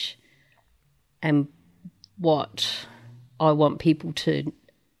message and what I want people to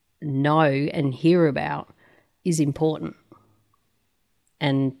know and hear about is important.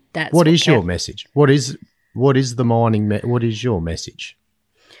 And that's what is your message? What is the mining? What is your message?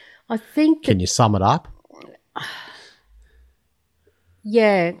 I think. Can you sum it up?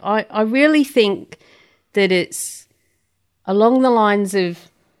 Yeah, I really think that it's along the lines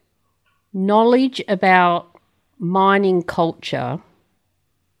of knowledge about mining culture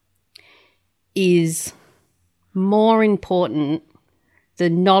is more important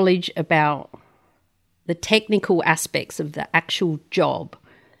than knowledge about the technical aspects of the actual job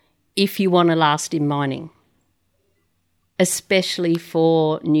if you want to last in mining, especially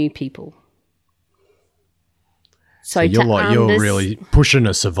for new people. So you're really pushing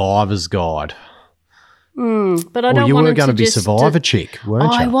a survivor's guide. But I don't you want were going to be just survivor chick,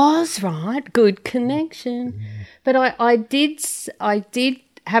 weren't you? I was, right. Good connection. But I did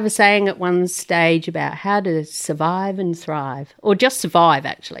have a saying at one stage about how to survive and thrive, or just survive,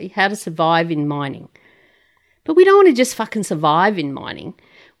 actually, how to survive in mining. But we don't want to just fucking survive in mining.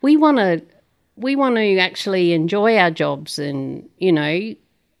 We want to actually enjoy our jobs and, you know,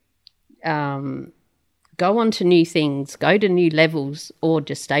 go on to new things, go to new levels, or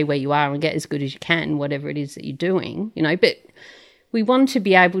just stay where you are and get as good as you can, whatever it is that you're doing, you know. But we want to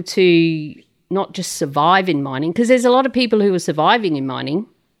be able to not just survive in mining, because there's a lot of people who are surviving in mining,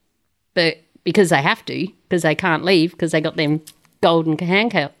 but because they have to, because they can't leave, because they got them golden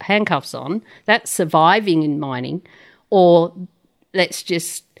handcuffs on. That's surviving in mining. Or let's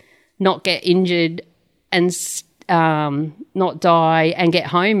just not get injured and not die and get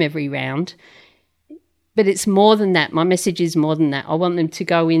home every round. But it's more than that. My message is more than that. I want them to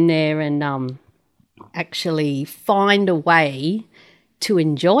go in there and actually find a way to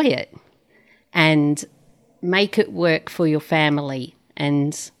enjoy it and make it work for your family.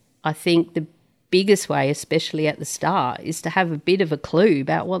 And I think the biggest way, especially at the start, is to have a bit of a clue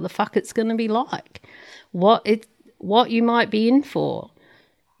about what the fuck it's going to be like, what you might be in for,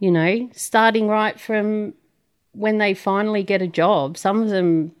 you know, starting right from when they finally get a job. Some of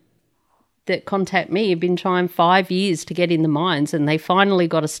them that contact me have been trying 5 years to get in the mines, and they finally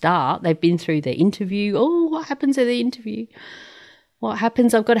got a start. They've been through the interview. Oh, what happens at the interview? What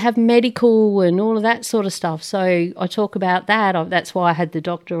happens? I've got to have medical and all of that sort of stuff. So I talk about that. That's why I had the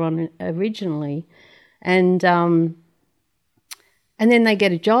doctor on originally. And then they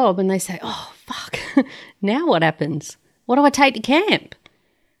get a job and they say, oh, fuck, now what happens? What do I take to camp?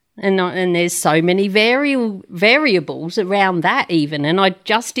 And there's so many variables around that even. And I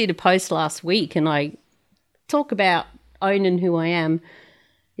just did a post last week and I talk about owning who I am.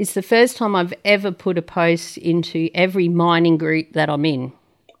 It's the first time I've ever put a post into every mining group that I'm in,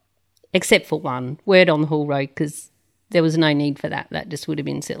 except for one, Word on the Haul Road, because there was no need for that. That just would have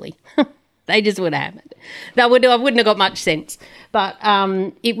been silly. They just would have it. I wouldn't have got much sense. But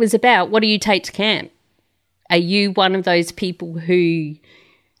it was about, what do you take to camp? Are you one of those people who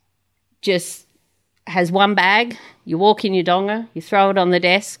just has one bag, you walk in your donga, you throw it on the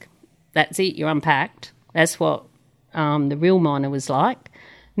desk, that's it, you're unpacked? That's what the real miner was like.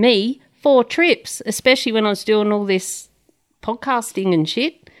 Me, 4 trips, especially when I was doing all this podcasting and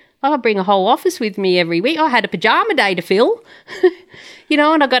shit. I'd bring a whole office with me every week. I had a pajama day to fill, you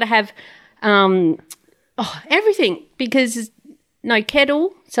know, and I got to have everything, because no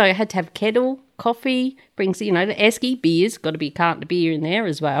kettle. So I had to have kettle, coffee, brings, you know, the esky, beers, got to be a carton of beer in there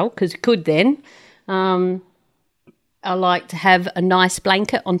as well, because you could then. I like to have a nice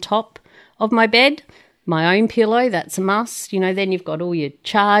blanket on top of my bed. My own pillow, that's a must. You know, then you've got all your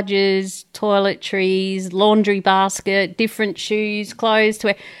chargers, toiletries, laundry basket, different shoes, clothes to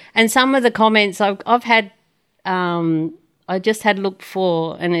wear. And some of the comments I've had, I just had looked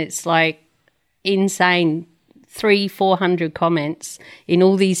for, and it's like insane, 300-400 comments in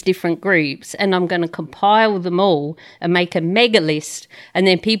all these different groups, and I'm going to compile them all and make a mega list, and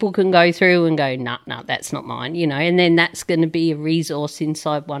then people can go through and go, nah, that's not mine, you know, and then that's going to be a resource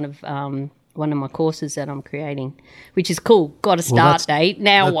inside one of my courses that I'm creating, which is cool. Got a start date.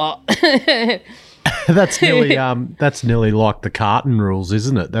 Now what? That's nearly like the carton rules,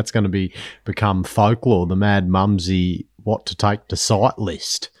 isn't it? That's going to become folklore, the Mad Mumsy what to take to site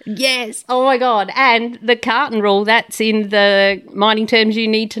list. Yes. Oh, my God. And the carton rule, that's in the mining terms you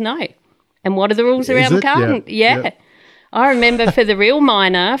need to know. And what are the rules around the carton? Yeah. I remember for the real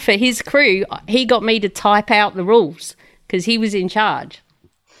miner, for his crew, he got me to type out the rules because he was in charge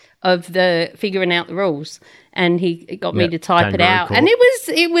of the figuring out the rules, and he got me to type it out. Court. And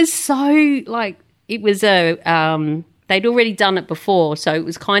it was so, like, it was they'd already done it before, so it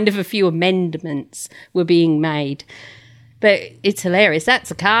was kind of a few amendments were being made. But it's hilarious. That's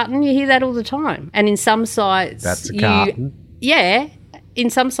a carton. You hear that all the time. And in some sites, that's a carton. Yeah.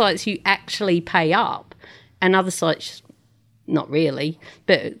 In some sites you actually pay up, and other sites not really.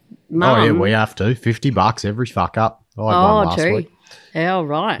 But Mum, oh yeah, we have to. $50 every fuck up. I had one last true. week. Yeah,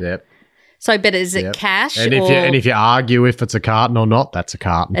 right. Yep. So, but is it cash? And if you argue if it's a carton or not, that's a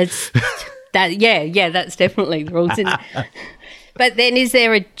carton. It's that. Yeah, that's definitely the rules. But then, is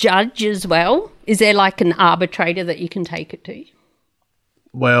there a judge as well? Is there like an arbitrator that you can take it to?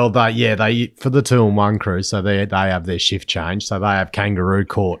 Well, they for the 2-in-1 crew, so they have their shift change. So they have kangaroo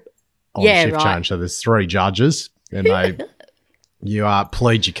court on shift change. So there's 3 judges, and you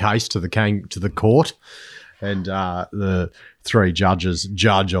plead your case to the court, and the 3 judges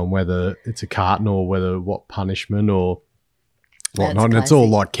judge on whether it's a carton or what punishment or whatnot. And it's all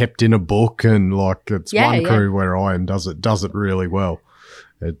like kept in a book, and like it's one crew where I am does it really well.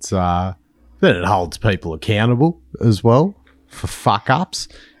 It's then it holds people accountable as well for fuck ups.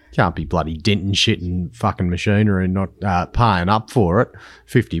 Can't be bloody denting shit and fucking machinery and not paying up for it.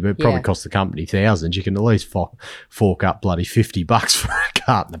 50, but it probably cost the company thousands. You can at least fork up bloody $50 for a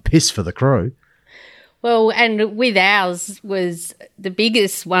carton of piss for the crew. Well, and with ours was the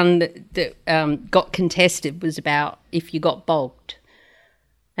biggest one that got contested was about if you got bogged.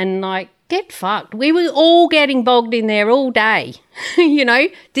 And like, get fucked. We were all getting bogged in there all day. You know,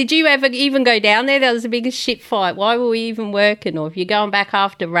 did you ever even go down there? That was the biggest shit fight. Why were we even working? Or if you're going back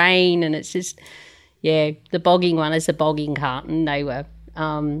after rain and it's just, Yeah, the bogging one is a bogging carton. They were.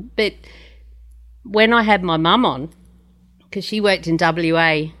 But when I had my mum on, because she worked in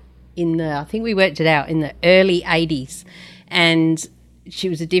WA I think we worked it out, in the early 80s. And she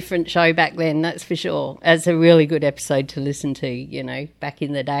was a different show back then, that's for sure. It's a really good episode to listen to, back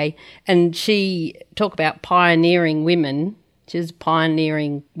in the day. And she talked about pioneering women. She was a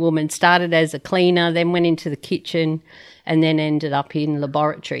pioneering woman, started as a cleaner, then went into the kitchen and then ended up in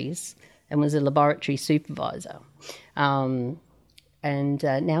laboratories and was a laboratory supervisor. And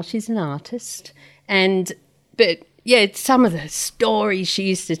now she's an artist. But yeah, some of the stories she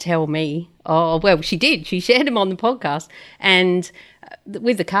used to tell me. Oh, well, she did. She shared them on the podcast. And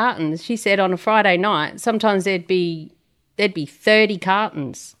with the cartons, she said on a Friday night, sometimes there'd be 30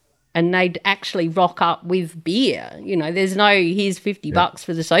 cartons, and they'd actually rock up with beer. There's no here's $50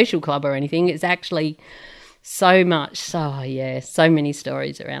 for the social club or anything. It's actually so much. So yeah, so many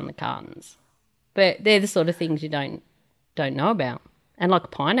stories around the cartons. But they're the sort of things you don't know about. And like a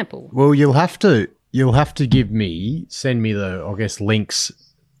pineapple. Well, you'll have to send me the, I guess, links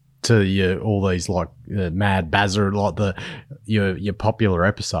to all these like Mad Bazzer, like your popular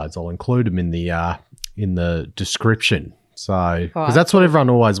episodes. I'll include them in the description. So, because that's what everyone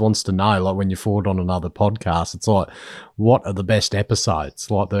always wants to know. Like when you forward on another podcast, it's like, what are the best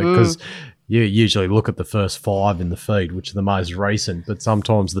episodes? Like because you usually look at the first 5 in the feed, which are the most recent, but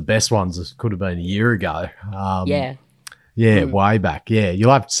sometimes the best ones could have been a year ago. Yeah, way back. Yeah,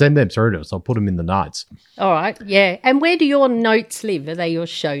 you'll have to send them through to us. I'll put them in the notes. All right, yeah. And where do your notes live? Are they your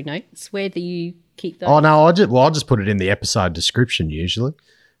show notes? Where do you keep those? Oh, no, I'll just put it in the episode description usually.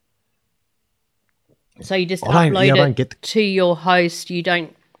 So you just upload it to your host. You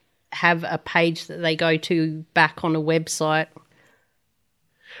don't have a page that they go to back on a website?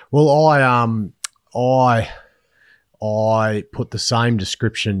 Well, I put the same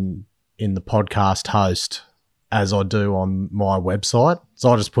description in the podcast host as I do on my website.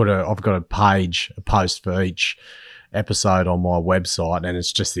 So I just I've got a post for each episode on my website, and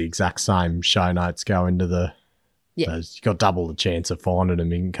it's just the exact same show notes go into the, you've got double the chance of finding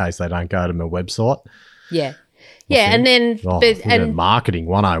them in case they don't go to my website. Yeah. Yeah, and then... marketing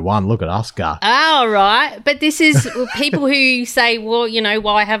 101, look at us go. Oh, right. But this is people who say, well,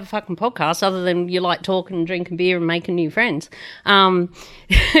 why have a fucking podcast other than you like talking and drinking beer and making new friends? But...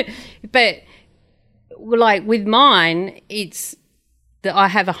 like with mine, it's that I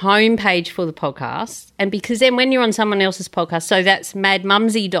have a homepage for the podcast, and because then when you're on someone else's podcast, so that's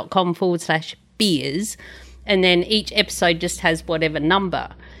madmumsy.com/beers, and then each episode just has whatever number.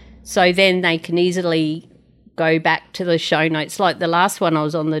 So then they can easily go back to the show notes. Like the last one I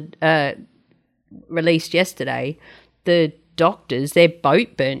was on the released yesterday, the doctors, their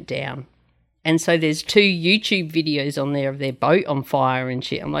boat burnt down. And so there's 2 YouTube videos on there of their boat on fire and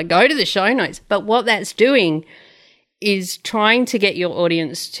shit. I'm like, go to the show notes. But what that's doing is trying to get your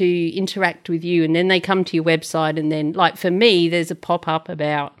audience to interact with you, and then they come to your website, and then, like for me, there's a pop-up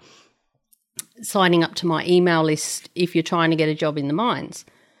about signing up to my email list if you're trying to get a job in the mines.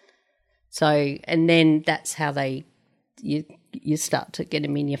 So, and then that's how you start to get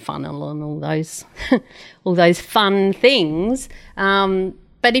them in your funnel and all those all those fun things.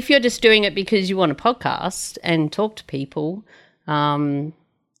 But if you're just doing it because you want a podcast and talk to people, but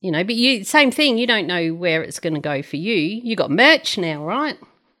same thing, you don't know where it's going to go for you. You got merch now, right?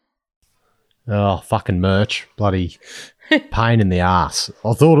 Oh, fucking merch. Bloody pain in the ass.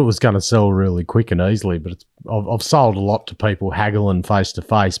 I thought it was going to sell really quick and easily, but I've sold a lot to people haggling face to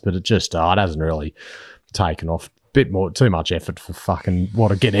face, but it just, it hasn't really taken off. Too much effort for fucking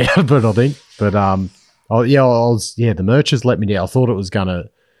what I get out of it, I think. But, the merch has let me down. I thought it was going to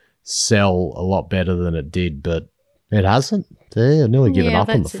sell a lot better than it did, but it hasn't. Yeah, I've nearly given up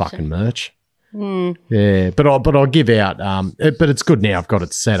on the fucking merch. Yeah, but I'll give out. But it's good now. I've got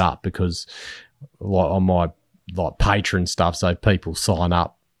it set up because on my Patreon stuff, so people sign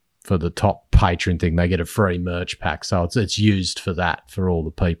up for the top Patreon thing, they get a free merch pack. So it's used for that for all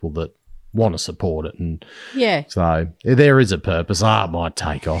the people that want to support it, and so there is a purpose. It might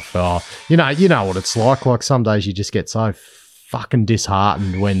take off. You know what it's like. Like some days you just get so fucking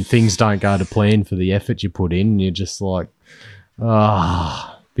disheartened when things don't go to plan for the effort you put in. And you're just like,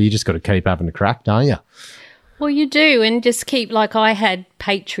 but you just got to keep having a crack, don't you? Well, you do, and just keep, like I had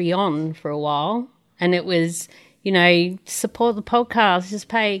Patreon for a while, and it was, support the podcast, just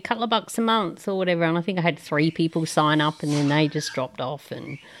pay a couple of bucks a month or whatever. And I think I had 3 people sign up, and then they just dropped off,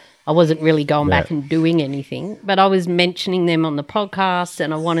 and I wasn't really going back and doing anything, but I was mentioning them on the podcast,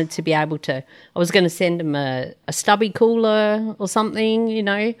 and I wanted to be able to, I was going to send them a stubby cooler or something,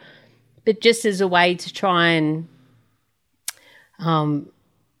 but just as a way to try and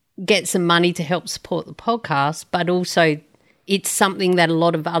get some money to help support the podcast, but also it's something that a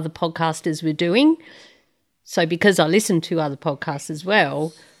lot of other podcasters were doing. So because I listen to other podcasts as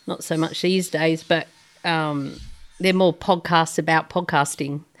well, not so much these days, but they're more podcasts about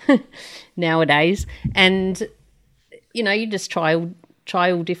podcasting nowadays. And, you know, you just try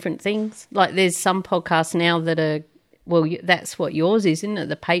all different things. Like there's some podcasts now that are, well, that's what yours is, isn't it?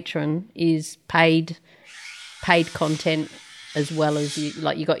 The Patreon is paid content as well as you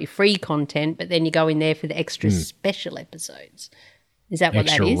got your free content, but then you go in there for the extra special episodes. Is that what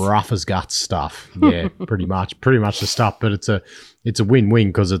that is? Extra rough as guts stuff. Yeah, pretty much the stuff. But it's a win-win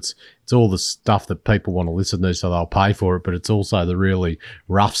because it's all the stuff that people want to listen to, so they'll pay for it. But it's also the really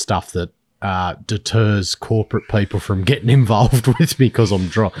rough stuff that deters corporate people from getting involved with me because I'm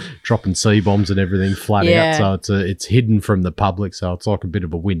dropping C-bombs and everything flat out. So it's hidden from the public. So it's like a bit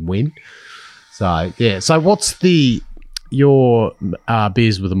of a win-win. So yeah. So what's your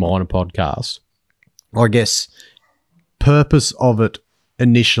Beers with a Miner podcast? I guess purpose of it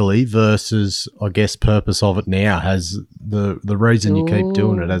initially versus I guess purpose of it now. Has the reason you keep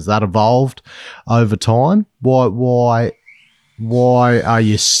doing it, has that evolved over time? Why are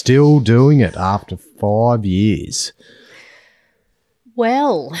you still doing it after 5 years?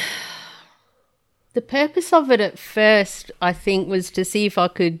 Well, the purpose of it at first, I think, was to see if I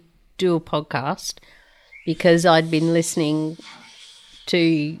could do a podcast because I'd been listening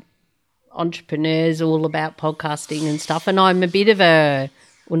to entrepreneurs all about podcasting and stuff, and I'm I'm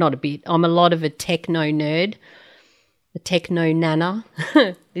a lot of a techno nerd, a techno nana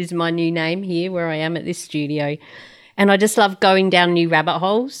is my new name here where I am at this studio, and I just love going down new rabbit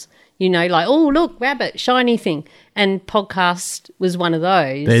holes, you know, like, oh look, rabbit, shiny thing, and podcast was one of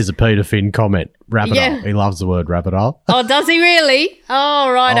those. There's a Peter Finn comment. Rabbit hole. He loves the word rabbit hole. Oh, does he really? Oh,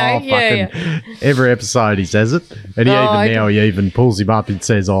 righto. Yeah. Every episode he says it. And he even pulls him up and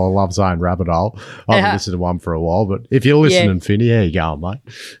says, oh, I love saying rabbit hole. I haven't listened to one for a while, but if you're listening, Finny, how you going, mate?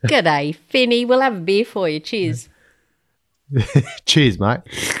 G'day, Finny. We'll have a beer for you. Cheers. Cheers, mate.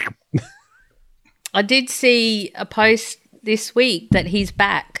 I did see a post this week that he's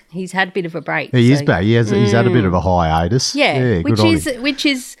back. He's had a bit of a break. He is back. He's had a bit of a hiatus. Yeah, which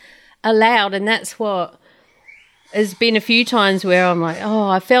is allowed, and that's what has been a few times where I'm like, oh,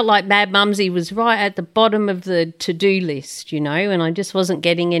 I felt like Mad Mumsy was right at the bottom of the to-do list, you know, and I just wasn't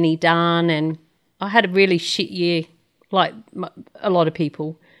getting any done, and I had a really shit year, like a lot of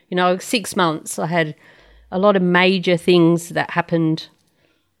people. You know, 6 months, I had a lot of major things that happened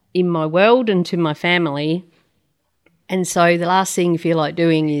in my world and to my family, and so the last thing you feel like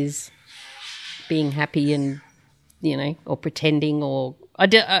doing is being happy and, you know, or pretending, or I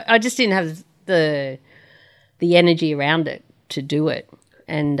just didn't have the energy around it to do it.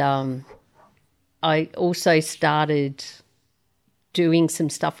 And I also started doing some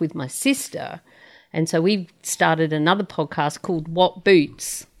stuff with my sister, and so we started another podcast called What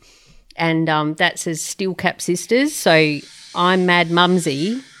Boots, and that's as Steel Cap Sisters. So I'm Mad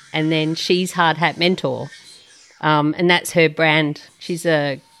Mumsy, and then she's Hard Hat Mentor, and that's her brand. She's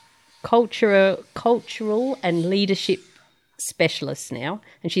a cultural and leadership specialist now,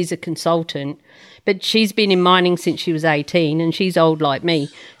 and she's a consultant, but she's been in mining since she was 18, and she's old like me,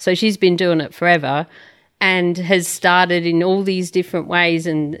 so she's been doing it forever and has started in all these different ways,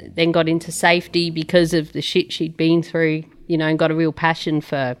 and then got into safety because of the shit she'd been through, you know, and got a real passion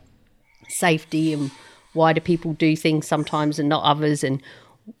for safety and why do people do things sometimes and not others, and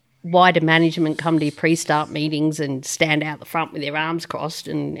why do management come to your pre-start meetings and stand out the front with their arms crossed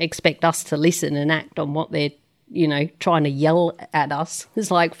and expect us to listen and act on what they're, you know, trying to yell at us.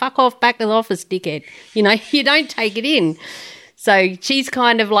 It's like, fuck off, back to the office, dickhead. You know, you don't take it in. So she's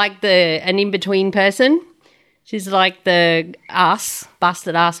kind of like an in-between person. She's like the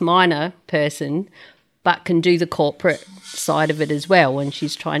busted ass miner person, but can do the corporate side of it as well. And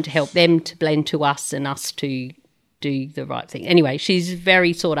she's trying to help them to blend to us and us to do the right thing. Anyway, she's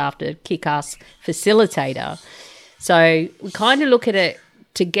very sought after, kick-ass facilitator. So we kind of look at it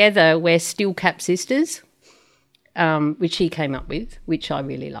together. We're Steel Cap Sisters, which she came up with, which I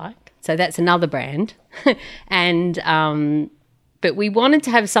really like. So that's another brand. And but we wanted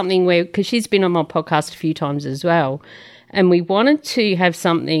to have something where, because she's been on my podcast a few times as well, and we wanted to have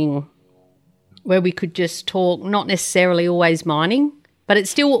something where we could just talk, not necessarily always mining, but it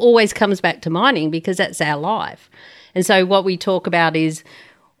still always comes back to mining because that's our life. And so what we talk about is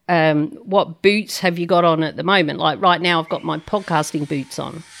what boots have you got on at the moment? Like right now I've got my podcasting boots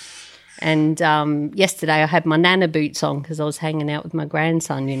on. And yesterday I had my Nana boots on because I was hanging out with my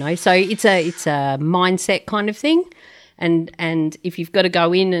grandson, you know. So it's a mindset kind of thing. And if you've got to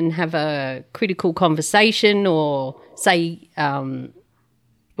go in and have a critical conversation, or say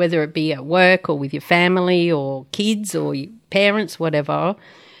when whether it be at work or with your family or kids or your parents, whatever,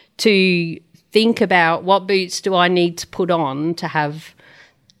 to think about what boots do I need to put on to have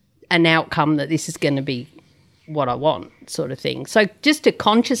an outcome that this is going to be what I want, sort of thing. So just to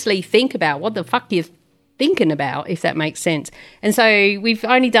consciously think about what the fuck you're thinking about, if that makes sense. And so we've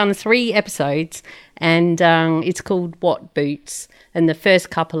only done 3 episodes, and it's called What Boots, and the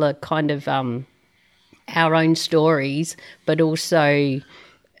first couple are kind of our own stories, but also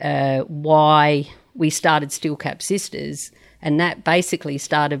why we started Steel Cap Sisters. And that basically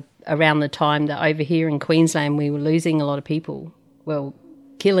started around the time that over here in Queensland we were losing a lot of people, well,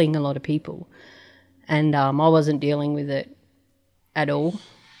 killing a lot of people. And I wasn't dealing with it at all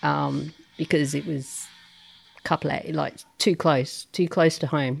because it was a couple of, like, too close to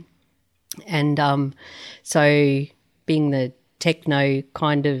home. And so being the techno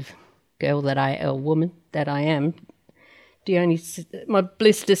kind of girl or woman that I am, my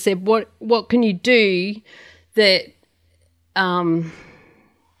blister said, what can you do that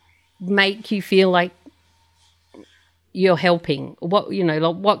make you feel like you're helping?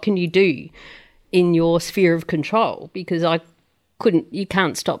 What can you do in your sphere of control? Because you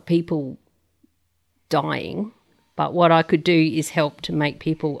can't stop people dying, but what I could do is help to make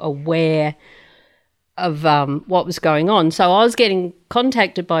people aware of what was going on. So I was getting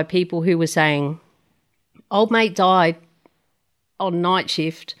contacted by people who were saying, old mate died on night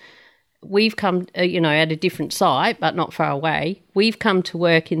shift. We've come, at a different site, but not far away. We've come to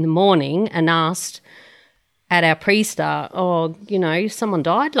work in the morning and asked at our pre-start, someone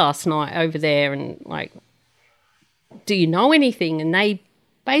died last night over there, and, like, do you know anything? And they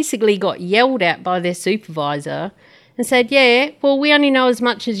basically got yelled at by their supervisor and said, yeah, well, we only know as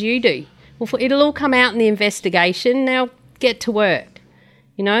much as you do. Well, it'll all come out in the investigation. Now get to work.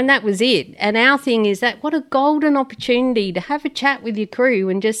 And that was it. And our thing is that what a golden opportunity to have a chat with your crew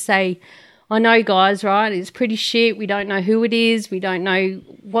and just say, I know, guys, right, it's pretty shit. We don't know who it is. We don't know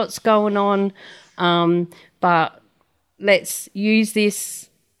what's going on. But let's use this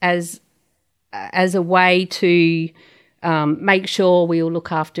as a way to make sure we all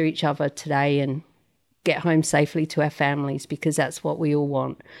look after each other today and get home safely to our families, because that's what we all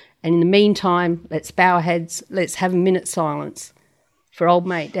want. And in the meantime, let's bow our heads. Let's have a minute silence for old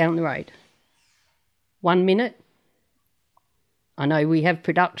mate down the road. 1 minute. I know we have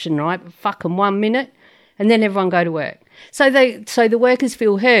production, right? But fuck 'em, 1 minute, and then everyone go to work. So the workers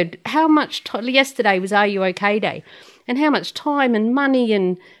feel heard. How much yesterday was Are You OK Day, and how much time and money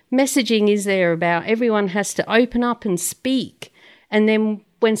and messaging is there about everyone has to open up and speak? And then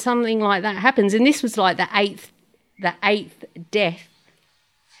when something like that happens, and this was like the eighth death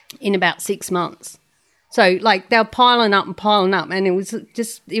in about 6 months. So, like, they were piling up, and it was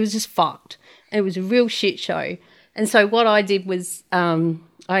just fucked. It was a real shit show. And so what I did was I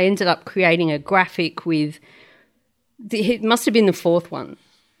ended up creating a graphic with, it must have been the 4th one,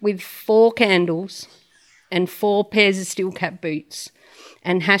 with 4 candles and 4 pairs of Steel Cap boots,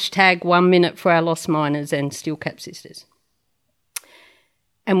 and hashtag 1 minute for our lost miners and Steel Cap Sisters.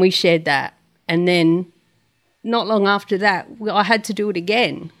 And we shared that. And then not long after that, I had to do it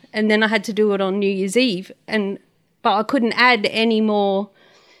again. And then I had to do it on New Year's Eve. But I couldn't add any more.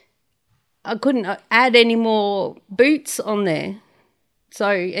 I couldn't add any more boots on there. So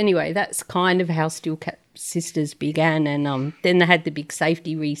anyway, that's kind of how Steel Cap Sisters began. And then they had the big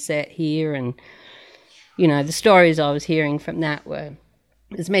safety reset here. And, the stories I was hearing from that were,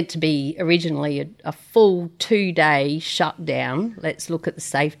 it was meant to be originally a full 2-day shutdown. Let's look at the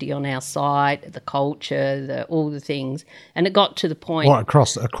safety on our site, the culture, all the things. And it got to the point. What,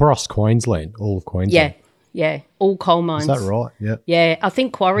 across Queensland, all of Queensland? Yeah, all coal mines. Is that right? Yeah. Yeah, I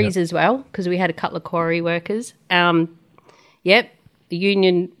think quarries as well, because we had a couple of quarry workers. The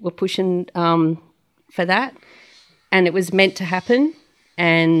union were pushing for that, and it was meant to happen.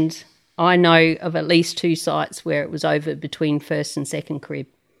 And I know of at least 2 sites where it was over between first and second crib,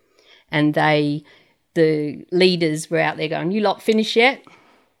 and the leaders were out there going, "You lot finished yet?"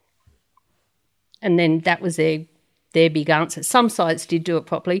 And then that was their big answer. Some sites did do it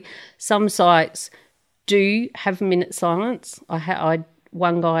properly. Some sites do have a minute silence.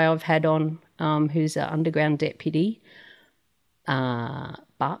 One guy I've had on who's an underground deputy,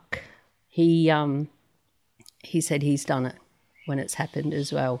 Buck. He said he's done it when it's happened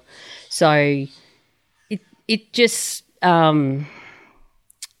as well. So it just can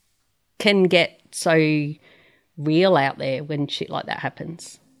get so real out there when shit like that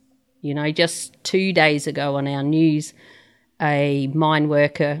happens. Just 2 days ago on our news, a mine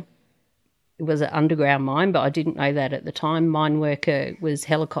worker, it was an underground mine, but I didn't know that at the time, mine worker was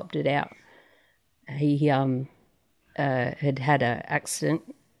helicoptered out. He had an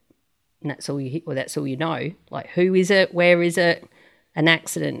accident and that's all you know. Like, who is it? Where is it? An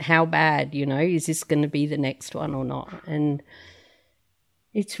accident? How bad? You know, is this going to be the next one or not? And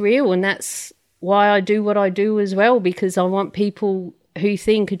it's real, and that's why I do what I do as well, because I want people who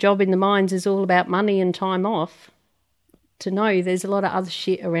think a job in the mines is all about money and time off to know there's a lot of other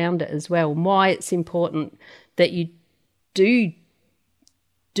shit around it as well, and why it's important that you do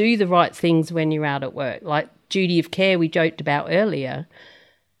the right things when you're out at work. Like duty of care we joked about earlier,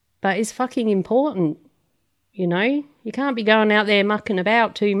 but it's fucking important, you know? You can't be going out there mucking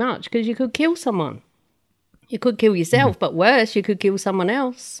about too much because you could kill someone. You could kill yourself, but worse, you could kill someone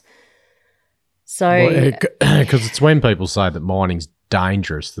else. So, because it's when people say that mining's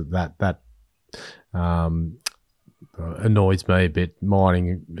dangerous that annoys me a bit.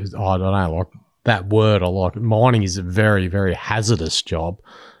 Mining is, I don't know, like that word. I like it. Mining is a very, very hazardous job.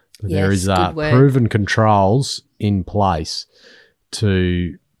 There is proven controls in place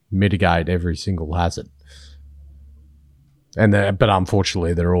to mitigate every single hazard, but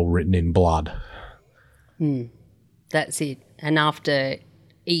unfortunately, they're all written in blood. That's it. And after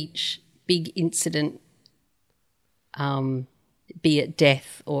each big incident, be it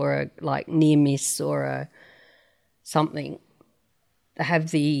death or a near miss or something, they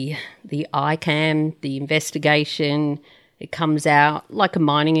have the ICAM, the investigation. It comes out like a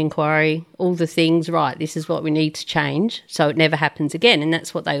mining inquiry, all the things, right, this is what we need to change so it never happens again. And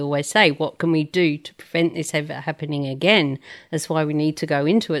that's what they always say. What can we do to prevent this ever happening again? That's why we need to go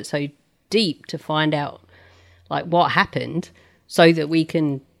into it so deep to find out what happened so that we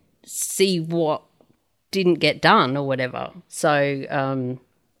can see what didn't get done or whatever. So,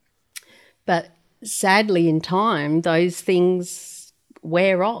 but sadly in time, those things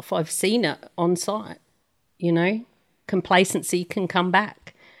wear off. I've seen it on site, you know. Complacency can come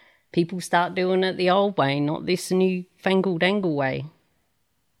back. People start doing it the old way, not this new fangled angle way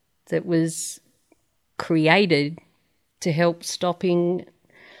that was created to help stopping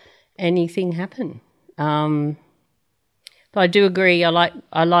anything happen. But I do agree. I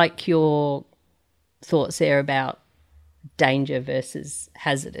like your thoughts there about danger versus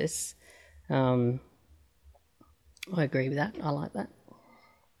hazardous. I agree with that. I like that.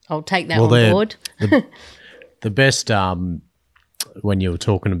 I'll take that on board. The best, when you were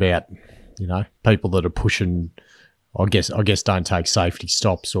talking about, you know, people that are pushing, I guess don't take safety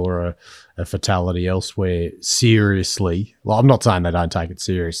stops or a fatality elsewhere seriously. Well, I'm not saying they don't take it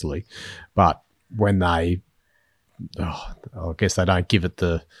seriously, but when they, I guess they don't give it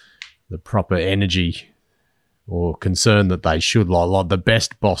the proper energy or concern that they should. Like the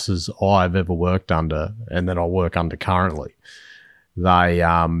best bosses I've ever worked under and that I work under currently, they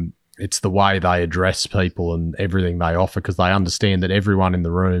it's the way they address people and everything they offer, because they understand that everyone in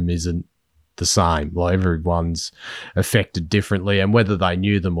the room isn't the same. Like everyone's affected differently, and whether they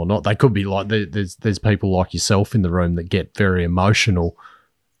knew them or not, they could be like there's people like yourself in the room that get very emotional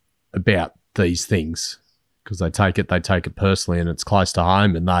about these things because they take it personally and it's close to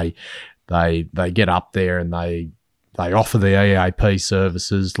home, and they get up there and they offer the EAP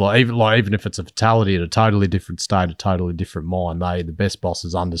services, even if it's a fatality at a totally different state, a totally different mine. The best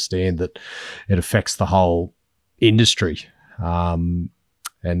bosses understand that it affects the whole industry, I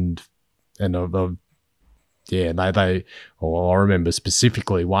remember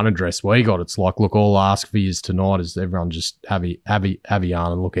specifically one address we got. It's like, look, all I ask for you tonight is everyone just have a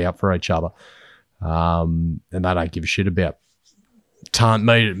yarn and look out for each other, and they don't give a shit about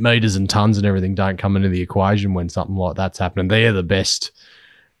meters and tons and everything don't come into the equation when something like that's happening. They're the best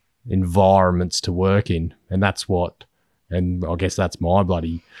environments to work in, and that's what, and I guess that's my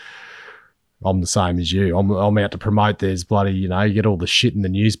bloody, I'm the same as you. I'm out to promote. There's bloody, you know, you get all the shit in the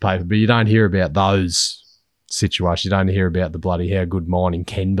newspaper, but you don't hear about those situations. You don't hear about the bloody how good mining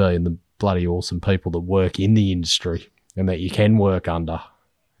can be and the bloody awesome people that work in the industry and that you can work under.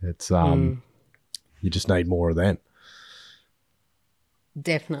 It's you just need more of them.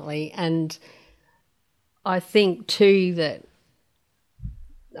 Definitely. And I think too that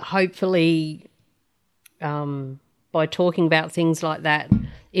hopefully by talking about things like that,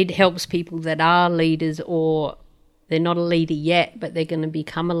 it helps people that are leaders or they're not a leader yet, but they're going to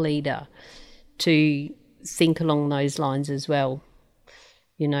become a leader to think along those lines as well,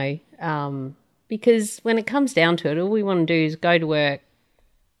 you know, because when it comes down to it, all we want to do is go to work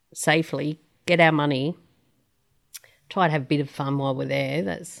safely, get our money, try to have a bit of fun while we're there.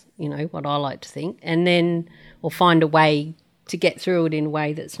 That's, you know, what I like to think. And then we'll find a way to get through it in a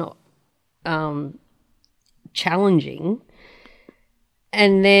way that's not challenging,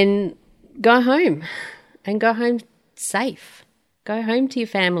 and then go home safe. Go home to your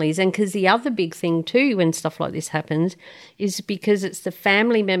families. And because the other big thing too when stuff like this happens is because it's the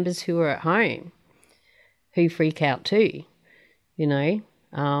family members who are at home who freak out too, you know.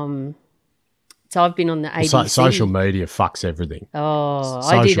 So I've been on the ABC. Social media fucks everything. Oh,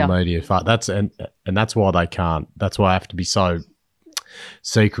 social media fuck. That's why they can't. That's why I have to be so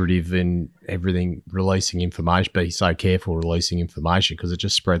secretive in everything, releasing information. Be so careful releasing information because it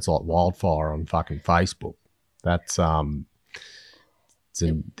just spreads like wildfire on fucking Facebook. That's it's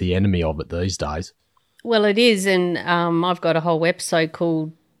the enemy of it these days. Well, it is, and I've got a whole episode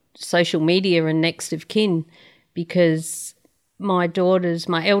called "Social Media and Next of Kin" because my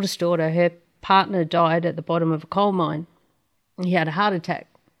eldest daughter, her partner died at the bottom of a coal mine. He had a heart attack.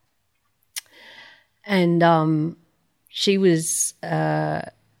 And she was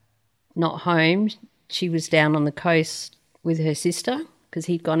not home. She was down on the coast with her sister because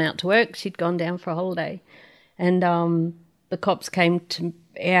he'd gone out to work. She'd gone down for a holiday. And the cops came to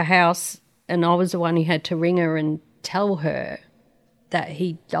our house and I was the one who had to ring her and tell her that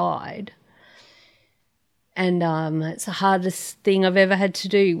he died. And it's the hardest thing I've ever had to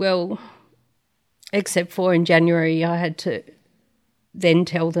do. Well, except for in January, I had to then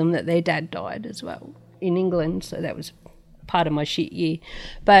tell them that their dad died as well in England. So that was part of my shit year.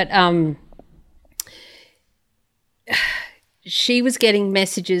 But she was getting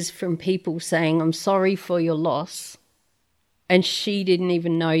messages from people saying, I'm sorry for your loss. And she didn't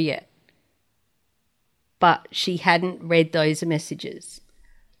even know yet. But she hadn't read those messages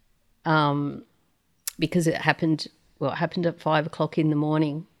because it happened at 5 o'clock in the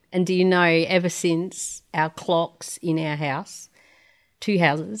morning. And do you know, ever since, our clocks in our house, 2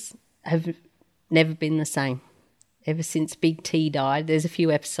 houses, have never been the same. Ever since Big T died. There's a few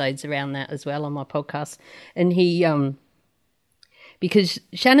episodes around that as well on my podcast. And he, because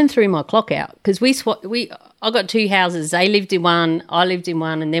Shannon threw my clock out because I got 2 houses. They lived in one, I lived in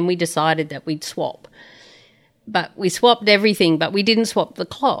one, and then we decided that we'd swap. But we swapped everything, but we didn't swap the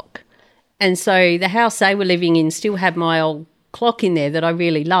clock. And so the house they were living in still had my old clock in there that I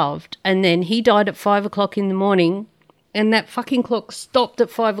really loved. And then he died at 5 o'clock in the morning and that fucking clock stopped at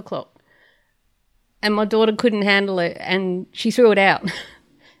 5 o'clock. And my daughter couldn't handle it and she threw it out.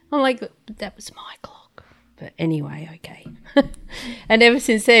 I'm like, that was my clock. But anyway, okay. And ever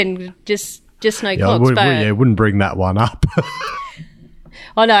since then, just no clocks. Wouldn't bring that one up.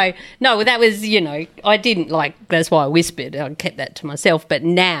 I know. No, well, that was, I didn't that's why I whispered. I kept that to myself. But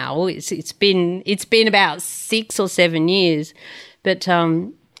now it's been about 6 or 7 years. But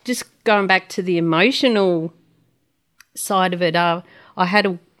just going back to the emotional side of it, I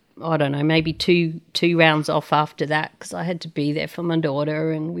had I don't know, maybe two rounds off after that because I had to be there for my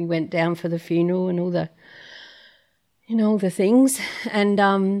daughter and we went down for the funeral and all the, all the things.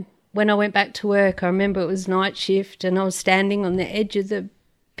 And when I went back to work, I remember it was night shift and I was standing on the edge of the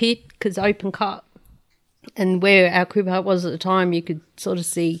pit because open cut, and where our crib hut was at the time you could sort of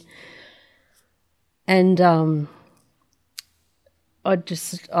see, and I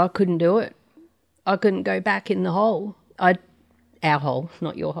couldn't do it. I couldn't go back in the hole. Our hole,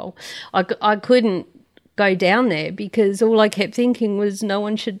 not your hole. I couldn't go down there because all I kept thinking was no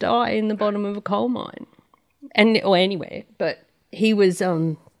one should die in the bottom of a coal mine or anywhere. But he was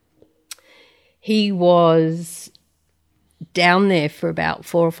down there for about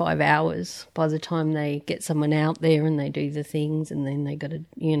 4 or 5 hours by the time they get someone out there and they do the things, and then they got to,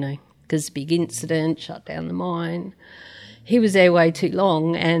 because big incident, shut down the mine. He was there way too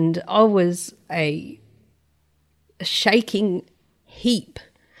long and I was a shaking heap,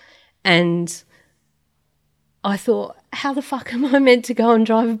 and I thought, how the fuck am I meant to go and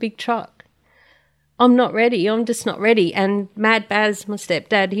drive a big truck? I'm not ready. I'm just not ready. And Mad Baz, my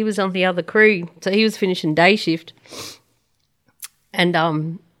stepdad, he was on the other crew, so he was finishing day shift,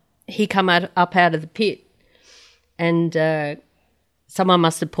 and he come up out of the pit, and someone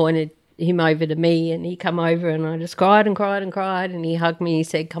must have pointed him over to me, and he come over, and I just cried and cried and cried, and he hugged me. He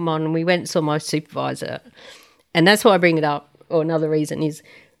said, "Come on," and we went and saw my supervisor, and that's why I bring it up. Or another reason is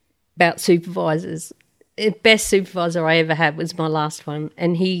about supervisors. The best supervisor I ever had was my last one.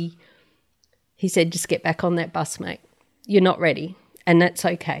 And he said, just get back on that bus, mate. You're not ready. And that's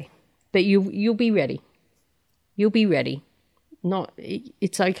okay. But you'll be ready. You'll be ready.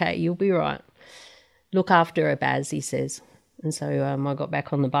 It's okay. You'll be right. Look after her, Baz, he says. And so I got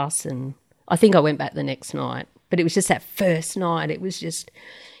back on the bus and I think I went back the next night. But it was just that first night. It was just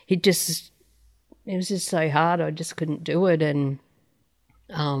so hard. I just couldn't do it, and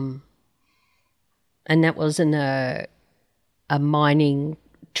that wasn't a mining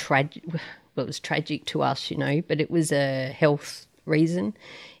tragic. Well, it was tragic to us, but it was a health reason.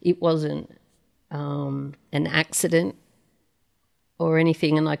 It wasn't an accident. or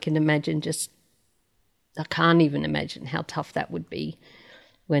anything, and I can imagine I can't even imagine how tough that would be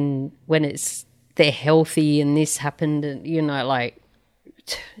when they're healthy and this happened, and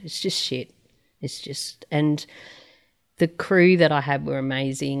it's just shit. It's just, and the crew that I had were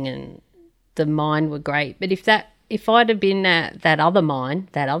amazing and the mine were great. But if I'd have been at that other mine,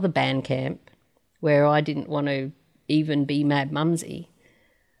 that other band camp where I didn't want to even be Mad Mumsy,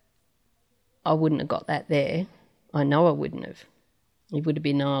 I wouldn't have got that there. I know I wouldn't have. It would have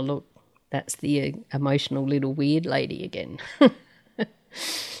been, oh, look, that's the emotional little weird lady again. But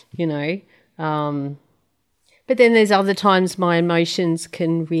then there's other times my emotions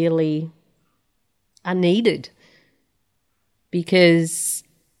are needed because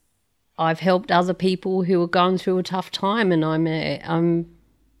I've helped other people who are going through a tough time, and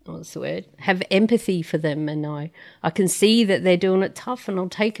have empathy for them, and I can see that they're doing it tough, and I'll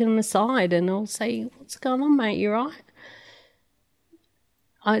take them aside and I'll say, what's going on, mate? You right?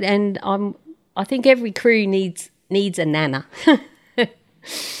 I think every crew needs a nana.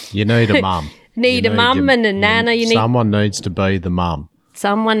 You need a mum. Need a mum and a nana. Someone needs to be the mum.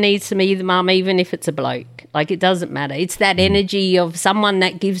 Someone needs to be the mum, even if it's a bloke. Like, it doesn't matter. It's that energy of someone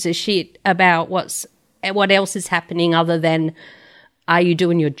that gives a shit about what else is happening other than, are you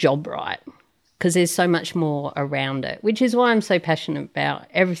doing your job right? Because there's so much more around it, which is why I'm so passionate about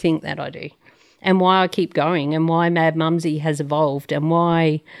everything that I do and why I keep going and why Mad Mumsy has evolved and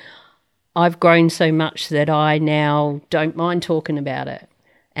why I've grown so much that I now don't mind talking about it.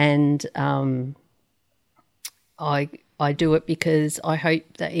 And I do it because I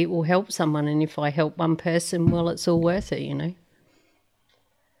hope that it will help someone, and if I help one person, well, it's all worth it,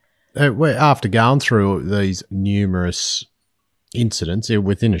 After going through these numerous incidents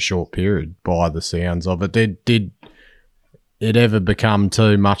within a short period, by the sounds of it, did it ever become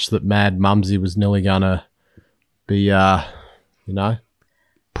too much that Mad Mumsy was nearly going to be,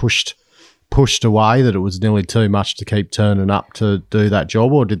 pushed away, that it was nearly too much to keep turning up to do that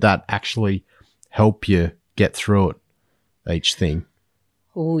job, or did that actually help you get through it, each thing?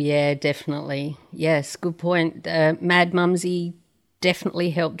 Oh, yeah, definitely. Yes, good point. Mad Mumsy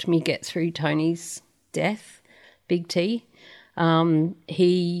definitely helped me get through Tony's death, Big T.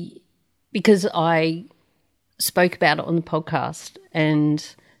 Because I spoke about it on the podcast,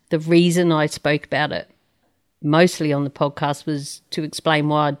 and the reason I spoke about it mostly on the podcast was to explain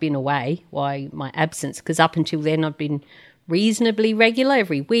why I'd been away, why my absence, because up until then I'd been reasonably regular,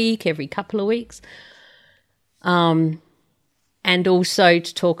 every week, every couple of weeks. And also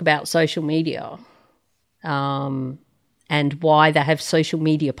to talk about social media and why they have social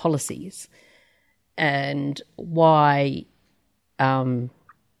media policies and why don't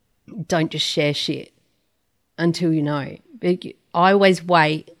just share shit until you know. I always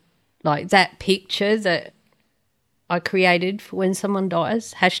wait, like that picture that I created for when someone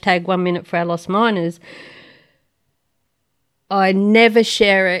dies, hashtag 1 minute for our lost miners. I never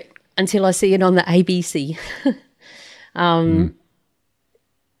share it until I see it on the ABC.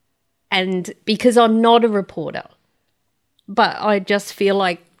 And because I'm not a reporter, but I just feel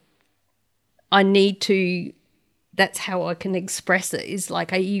like I need to, that's how I can express it, is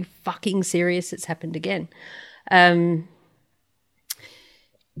like, are you fucking serious? It's happened again.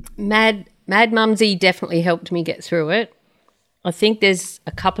 Mad Mumsy definitely helped me get through it. I think there's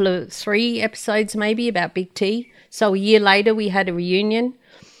 3 episodes maybe about Big T. So a year later we had a reunion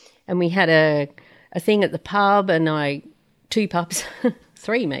and we had a thing at the pub, and 2 pubs,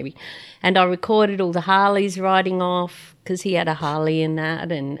 3 maybe. And I recorded all the Harleys riding off because he had a Harley in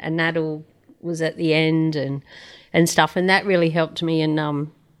that, and that all was at the end and stuff. And that really helped me.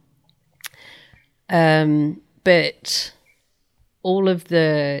 But all of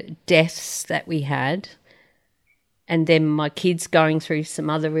the deaths that we had, and then my kids going through some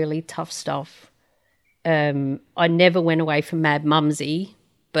other really tough stuff, I never went away from Mad Mumsy,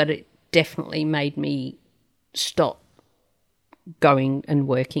 but it definitely made me stop going and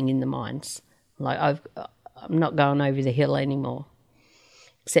working in the mines. Like, I'm not going over the hill anymore,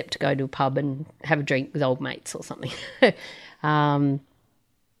 except to go to a pub and have a drink with old mates or something. And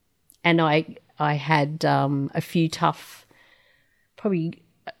I had a few tough, probably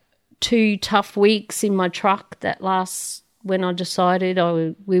 2 tough weeks in my truck that last, when I decided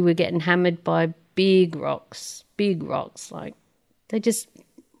we were getting hammered by big rocks, like they just,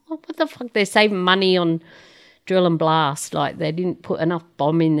 what the fuck, they're saving money on drill and blast, like they didn't put enough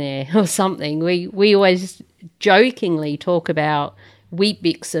bomb in there or something. We always jokingly talk about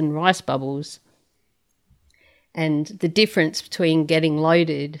Weet-Bix and rice bubbles and the difference between getting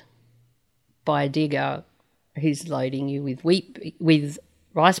loaded by a digger who's loading you with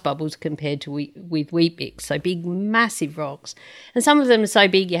rice bubbles compared to with Weet-Bix. So big, massive rocks. And some of them are so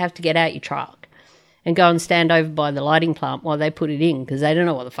big you have to get out your truck and go and stand over by the lighting plant while they put it in because they don't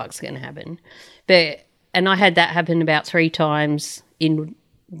know what the fuck's going to happen. And I had that happen about 3 times in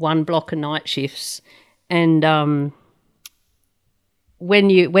one block of night shifts. And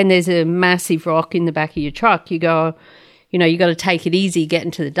when there's a massive rock in the back of your truck, you go, you know, you got to take it easy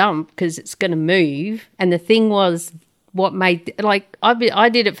getting to the dump because it's going to move. And the thing was, what made, like, I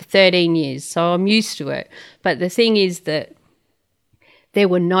did it for 13 years, so I'm used to it. But the thing is that there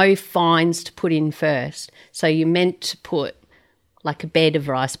were no fines to put in first. So you meant to put like a bed of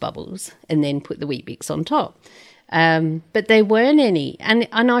rice bubbles and then put the Weet-Bix on top. But there weren't any. And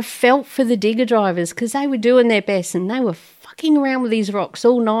I felt for the digger drivers because they were doing their best and they were fucking around with these rocks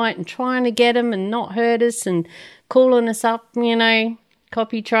all night and trying to get them and not hurt us and calling us up, you know,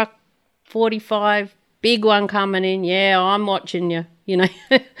 copy truck 45, big one coming in, yeah, I'm watching you, you know.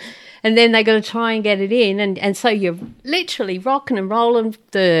 And then they got to try and get it in. And so you're literally rocking and rolling.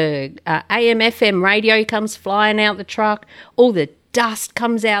 The AM, FM radio comes flying out the truck. All the dust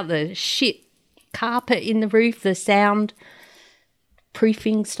comes out, the shit carpet in the roof, the sound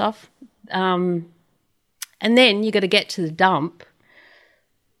proofing stuff. And then you got to get to the dump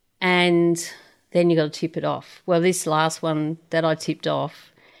and then you got to tip it off. Well, this last one that I tipped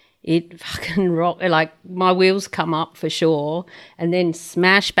off, it fucking rocked. Like my wheels come up for sure and then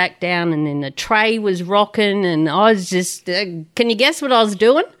smash back down and then the tray was rocking and I was just, can you guess what I was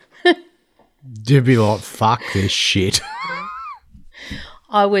doing? You'd be like, fuck this shit.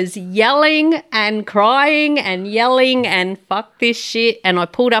 I was yelling and crying and yelling and fuck this shit. And I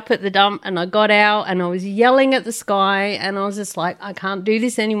pulled up at the dump and I got out and I was yelling at the sky and I was just like, I can't do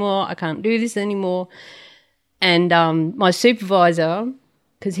this anymore. I can't do this anymore. And my supervisor,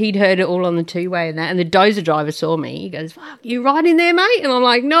 because he'd heard it all on the two-way and that, and the dozer driver saw me. He goes, fuck, you right in there, mate? And I'm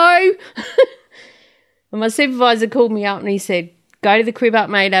like, no. And my supervisor called me up and he said, go to the crib up,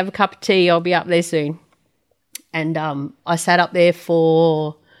 mate, have a cup of tea. I'll be up there soon. And I sat up there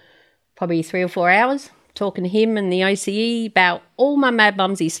for probably 3 or 4 hours talking to him and the OCE about all my Mad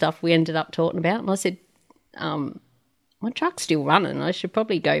Mumsy stuff we ended up talking about. And I said, my truck's still running. I should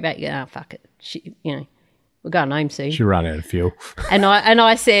probably go back. Yeah, fuck it. You know, we're going home soon. She run out of fuel. And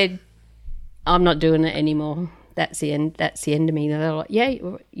I said, I'm not doing it anymore. That's the end. That's the end of me. They're like, yeah,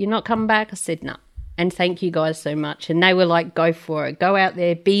 you're not coming back? I said, no. And thank you guys so much. And they were like, go for it. Go out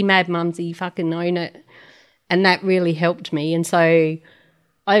there, be Mad Mumsy, fucking own it. And that really helped me. And so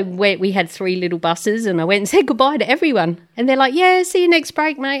we had 3 little buses and I went and said goodbye to everyone. And they're like, yeah, see you next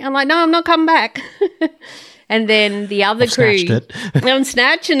break, mate. I'm like, no, I'm not coming back. And then the other crew. I'm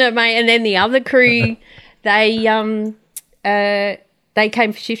snatching it, mate. And then the other crew, they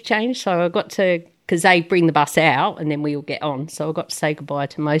came for shift change. So I got to, because they bring the bus out and then we all get on. So I got to say goodbye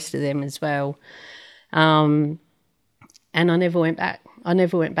to most of them as well. And I never went back. I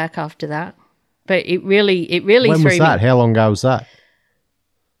never went back after that. But it really when threw was that? me. How long ago was that?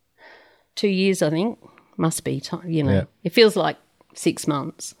 2 years, I think. Must be time, you know. Yeah. It feels like 6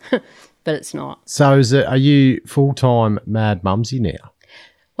 months, but it's not. So are you full-time Mad Mumsy now?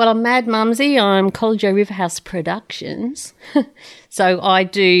 Well, I'm Mad Mumsy. I'm College Riverhouse Productions. So I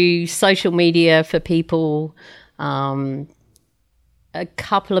do social media for people, a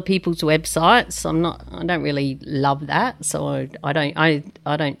couple of people's websites. I don't really love that, so I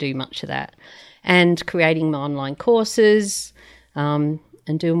don't do much of that. And creating my online courses, and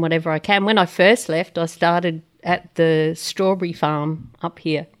doing whatever I can. When I first left, I started at the strawberry farm up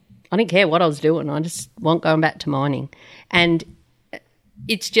here. I didn't care what I was doing. I just wasn't going back to mining. And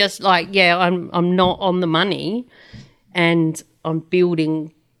it's just like, yeah, I'm not on the money and I'm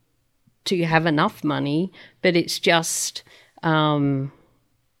building to have enough money, but it's just I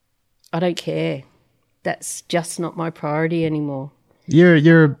don't care. That's just not my priority anymore.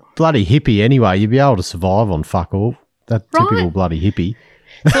 You're a bloody hippie anyway. You'd be able to survive on fuck all. That typical bloody hippie.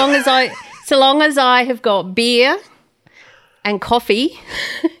 So long as I have got beer and coffee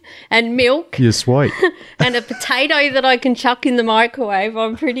and milk. You're sweet. And a potato that I can chuck in the microwave,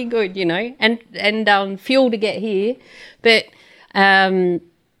 I'm pretty good, you know, and fuel to get here. But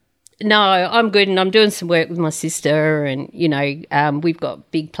no, I'm good, and I'm doing some work with my sister, and, you know, we've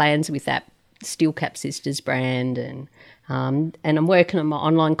got big plans with that Steel Cap Sisters brand, and I'm working on my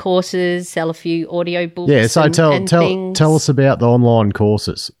online courses, sell a few audio books. Yeah, so tell us about the online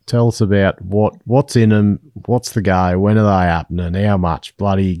courses. Tell us about what's in them, what's the go, when are they happening, how much.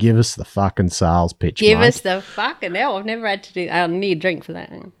 Bloody give us the fucking sales pitch, Give mate. us the fucking hell. I've never had to do that. I need a drink for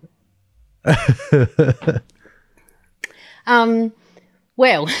that.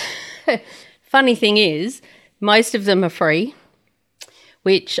 Well, funny thing is, most of them are free.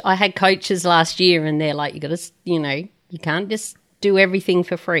 which I had coaches last year and they're like, you got to, you can't just do everything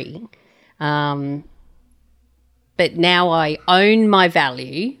for free. But now I own my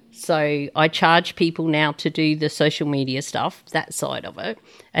value. So I charge people now to do the social media stuff, that side of it.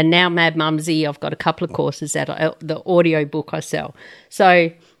 And now Mad Mumsy, I've got a couple of courses the audio book I sell.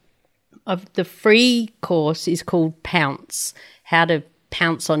 So the free course is called Pounce, how to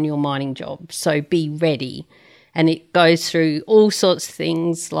pounce on your mining job. So be ready. And it goes through all sorts of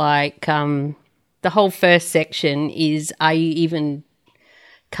things like the whole first section is, are you even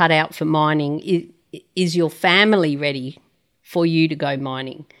cut out for mining? Is your family ready for you to go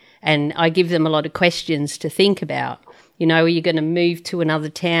mining? And I give them a lot of questions to think about. Are you going to move to another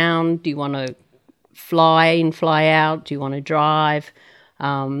town? Do you want to fly in, fly out? Do you want to drive?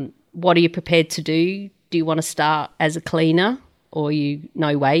 What are you prepared to do? Do you want to start as a cleaner? Or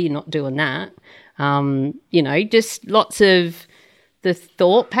no way, you're not doing that. Just lots of the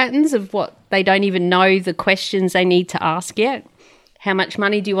thought patterns of what they don't even know the questions they need to ask yet. How much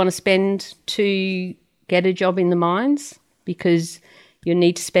money do you want to spend to get a job in the mines? Because you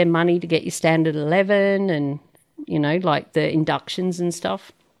need to spend money to get your standard 11 and, like the inductions and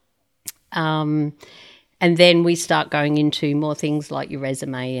stuff. And then we start going into more things like your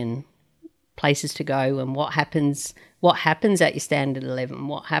resume and places to go and what happens at your standard 11,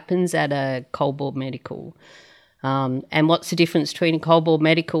 what happens at a cold bore medical, and what's the difference between a cold bore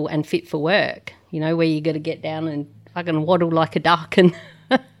medical and fit for work, where you got to get down and fucking waddle like a duck and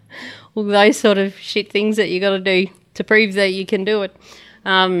all those sort of shit things that you got to do to prove that you can do it.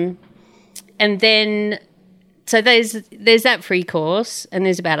 And then, so there's that free course, and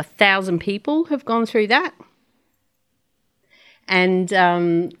there's about 1,000 people have gone through that. And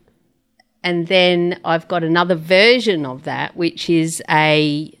then I've got another version of that, which is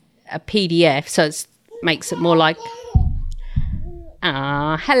a PDF. So it makes it more like, hello.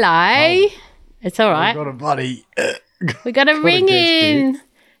 Oh, it's all right. We've got a buddy. We got a ring in.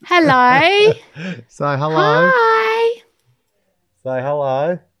 Hello. Say hello. Hi. Say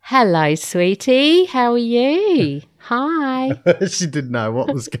hello. Hello, sweetie. How are you? Hi. She didn't know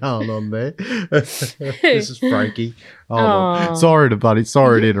what was going on there. This is Frankie. Oh, sorry to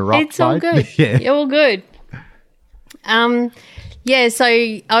interrupt. It's all good. Yeah. All good. So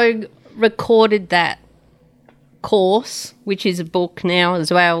I recorded that course, which is a book now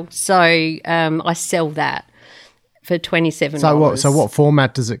as well. So I sell that for $27. So what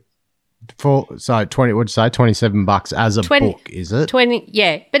format does it? What'd you say? $27 as a book, is it? 20,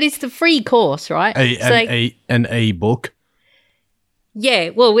 yeah, but it's the free course, right? An e-book. Yeah,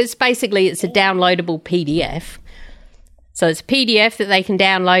 well, it's a downloadable PDF. So it's a PDF that they can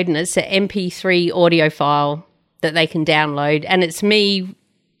download, and it's an MP3 audio file that they can download, and it's me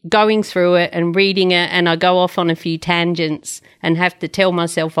going through it and reading it, and I go off on a few tangents and have to tell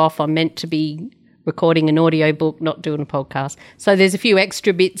myself off. I'm meant to be recording an audio book, not doing a podcast. So there's a few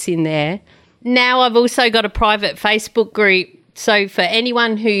extra bits in there. Now I've also got a private Facebook group. So for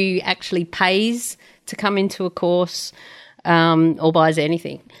anyone who actually pays to come into a course or buys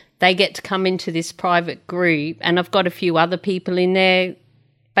anything, they get to come into this private group. And I've got a few other people in there,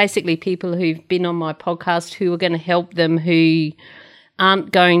 basically people who've been on my podcast who are going to help them, who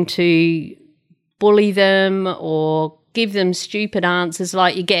aren't going to bully them or give them stupid answers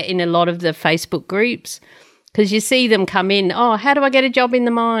like you get in a lot of the Facebook groups, because you see them come in, how do I get a job in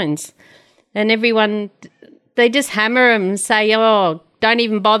the mines? And everyone, they just hammer them and say, don't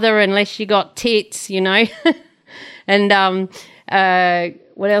even bother unless you got tits, And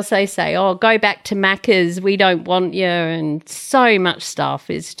what else they say? Go back to Macca's, we don't want you, and so much stuff.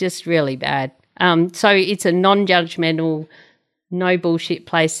 It's just really bad. So it's a non-judgmental, no bullshit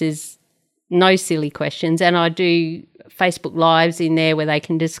places, no silly questions, and I do Facebook Lives in there where they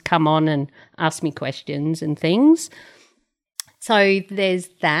can just come on and ask me questions and things. So there's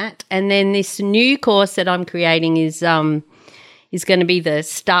that. And then this new course that I'm creating is going to be the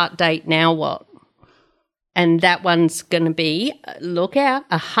Start Date Now What? And that one's going to be, look out,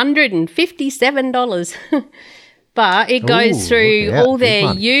 $157. But it goes through all their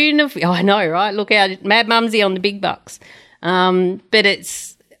I know, right? Look out, Mad Mumsy on the big bucks. But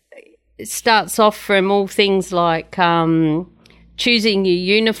it starts off from all things like choosing your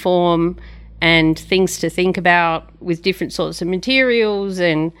uniform and things to think about with different sorts of materials,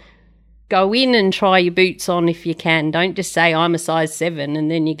 and go in and try your boots on if you can. Don't just say I'm a size 7 and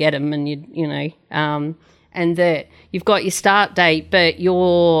then you get them and and that you've got your start date, but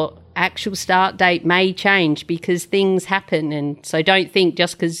your actual start date may change because things happen. And so don't think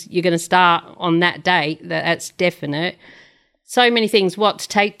just because you're going to start on that date that's definite. So many things, what to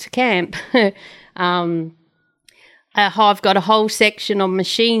take to camp. I've got a whole section on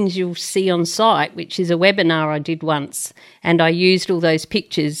machines you'll see on site, which is a webinar I did once, and I used all those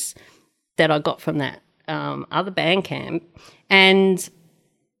pictures that I got from that other band camp, and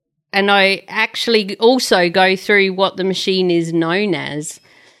I actually also go through what the machine is known as.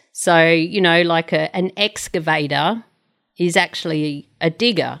 So, you know, like an excavator is actually a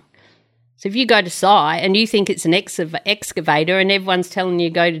digger. So if you go to site and you think it's an excavator and everyone's telling you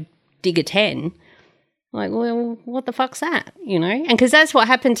go to digger 10, like, well, what the fuck's that, you know? And because that's what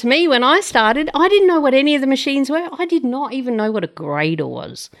happened to me when I started. I didn't know what any of the machines were. I did not even know what a grader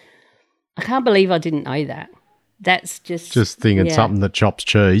was. I can't believe I didn't know that. That's just thinking something that chops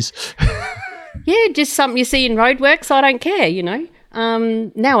cheese. Yeah, just something you see in roadworks. I don't care, you know.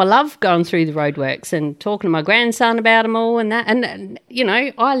 Now I love going through the roadworks and talking to my grandson about them all and that. And you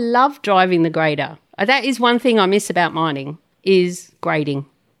know, I love driving the grader. That is one thing I miss about mining is grading.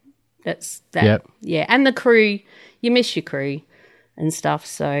 That's that. Yep. Yeah, and the crew. You miss your crew and stuff.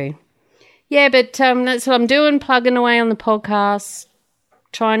 So, yeah, but that's what I'm doing, plugging away on the podcast,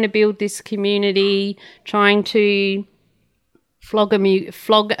 trying to build this community, trying to flog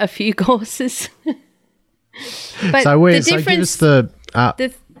a few courses. But so where's the so give us difference, the I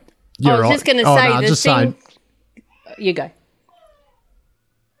was just going to say you go.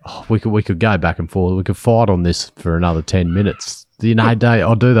 We could go back and forth. We could fight on this for another 10 minutes. You know, Dave,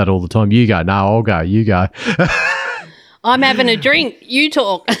 I'll do that all the time. You go. No, I'll go. You go. I'm having a drink. You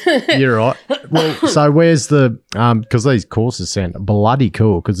talk. You're right. Well, so where's the because these courses sound bloody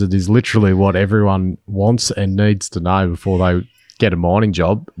cool because it is literally what everyone wants and needs to know before they get a mining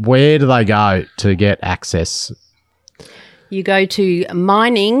job. Where do they go to get access? You go to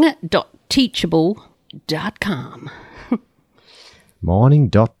mining.teachable.com.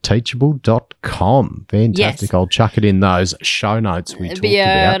 mining.teachable.com. Fantastic. Yes. I'll chuck it in those show notes we talked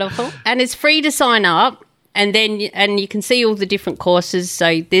about. Beautiful. And it's free to sign up. And you can see all the different courses.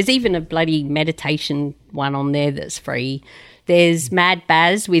 So there's even a bloody meditation one on there that's free. There's Mad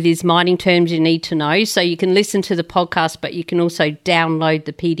Baz with his mining terms you need to know. So you can listen to the podcast, but you can also download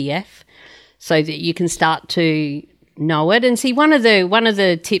the PDF so that you can start to know it. And see, one of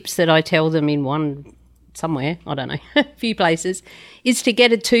the tips that I tell them in somewhere, I don't know, a few places, is to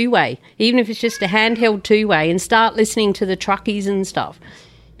get a two-way, even if it's just a handheld two-way, and start listening to the truckies and stuff.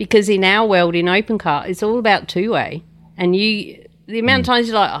 Because in our world, in open car, it's all about two-way. And the amount of times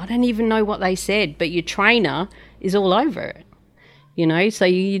you're like, I don't even know what they said, but your trainer is all over it, you know? So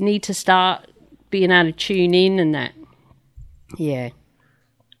you need to start being able to tune in and that. Yeah.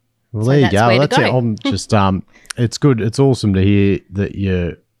 Well, there you go. That's it. I'm just, it's good. It's awesome to hear that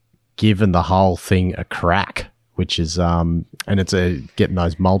you're giving the whole thing a crack, which is, and it's getting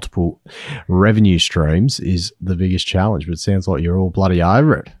those multiple revenue streams is the biggest challenge. But it sounds like you're all bloody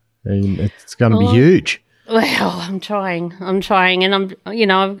over it, and it's going to be huge. Well, I'm trying, and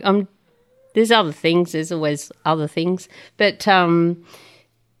I'm there's other things. There's always other things, but that's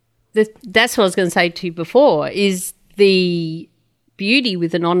what I was going to say to you before. Is the beauty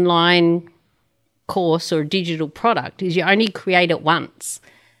with an online course or a digital product is you only create it once,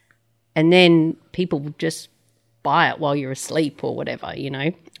 and then people just buy it while you're asleep or whatever, you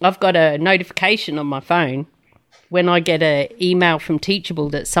know. I've got a notification on my phone when I get an email from Teachable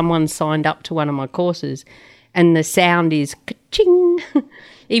that someone signed up to one of my courses, and the sound is ka-ching,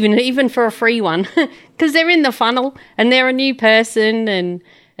 even for a free one, because they're in the funnel and they're a new person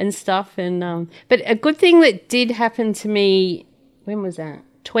and stuff. And but a good thing that did happen to me, when was that?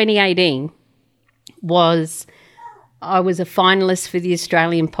 2018, was I was a finalist for the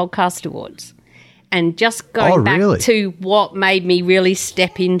Australian Podcast Awards. And just going back to what made me really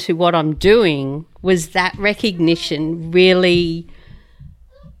step into what I'm doing was that recognition really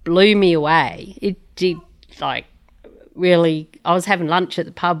blew me away. It did, like, really. I was having lunch at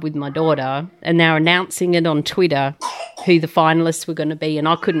the pub with my daughter and they were announcing it on Twitter who the finalists were going to be, and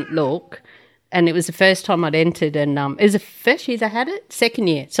I couldn't look. And it was the first time I'd entered, and it was the first year they had it? Second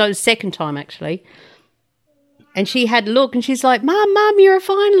year. So it was the second time, actually. And she had a look and she's like, Mum, you're a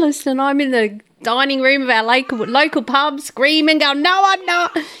finalist. And I'm in the dining room of our local pub screaming, going, no, I'm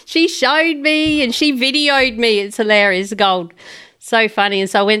not. She showed me and she videoed me. It's hilarious, gold. So funny. And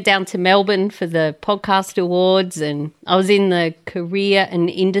so I went down to Melbourne for the podcast awards, and I was in the career and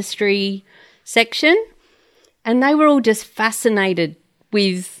industry section, and they were all just fascinated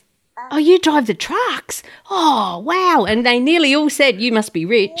with, oh, you drive the trucks. Oh, wow. And they nearly all said, you must be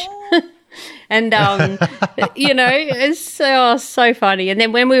rich. And, you know, it's so funny. And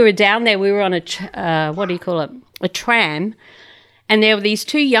then when we were down there, we were on a tram, and there were these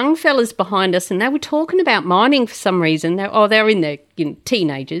two young fellas behind us, and they were talking about mining for some reason. They were in their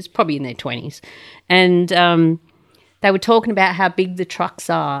teenagers, probably in their 20s. And they were talking about how big the trucks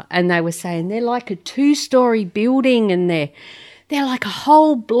are, and they were saying they're like a 2-story building, and they're like a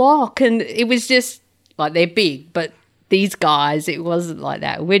whole block, and it was just like they're big, but these guys, it wasn't like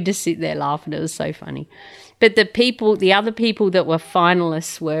that. We'd just sit there laughing. It was so funny. But the other people that were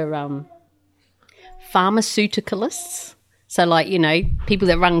finalists were pharmaceuticalists. So, like, you know, people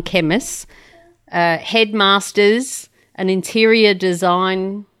that run chemists, headmasters, an interior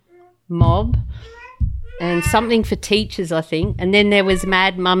design mob, and something for teachers, I think. And then there was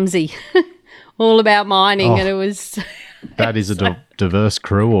Mad Mumsy, all about mining, and it was... That is a diverse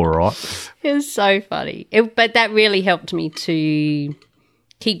crew, all right. It was so funny. But that really helped me to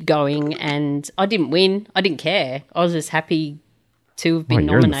keep going, and I didn't win. I didn't care. I was just happy to have been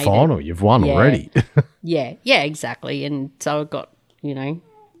nominated. You're in the final. You've won already. Yeah, exactly. And so I got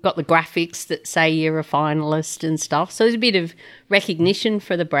the graphics that say you're a finalist and stuff. So there's a bit of recognition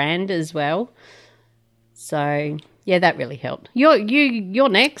for the brand as well. So, yeah, that really helped. You're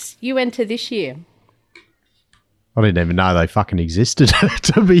next. You enter this year. I didn't even know they fucking existed,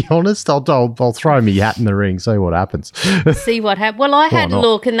 to be honest. I'll throw me hat in the ring, see what happens. See what happens. Well, I had a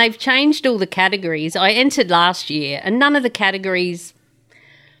look, and they've changed all the categories. I entered last year, and none of the categories,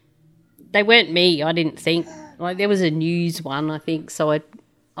 they weren't me, I didn't think. Like, there was a news one, I think, so I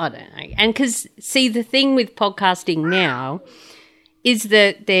don't know. And because, see, the thing with podcasting now is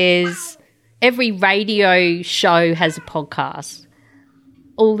that every radio show has a podcast.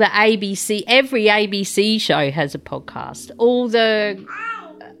 Every ABC show has a podcast. All the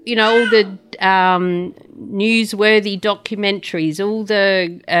newsworthy documentaries, all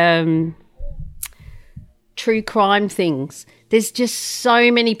the true crime things. There's just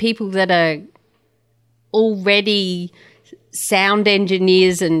so many people that are already sound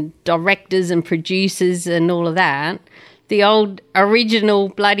engineers and directors and producers and all of that. The old original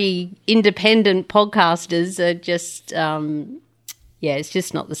bloody independent podcasters are just... yeah, it's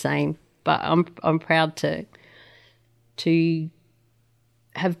just not the same. But I'm proud to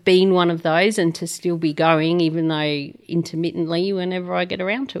have been one of those and to still be going, even though intermittently whenever I get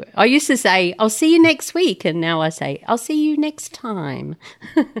around to it. I used to say, I'll see you next week, and now I say, I'll see you next time.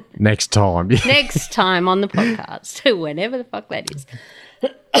 Next time. Next time on the podcast, whenever the fuck that is.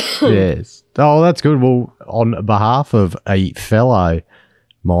 Yes. Oh, that's good. Well, on behalf of a fellow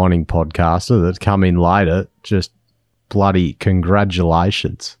mining podcaster that's come in later, just bloody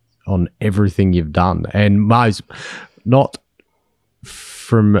congratulations on everything you've done. And not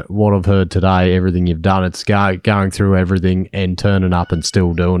from what I've heard today, everything you've done, it's going through everything and turning up and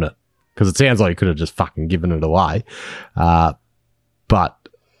still doing it. Because it sounds like you could have just fucking given it away. But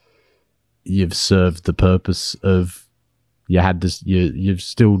you've served the purpose of you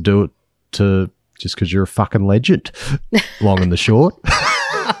still do it just because you're a fucking legend, long and the short.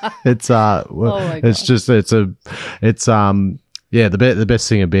 The best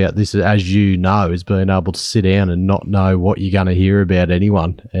thing about this, as you know, is being able to sit down and not know what you're going to hear about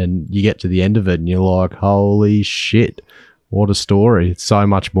anyone, and you get to the end of it and you're like, holy shit, what a story. It's so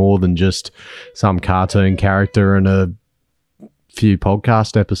much more than just some cartoon character and a few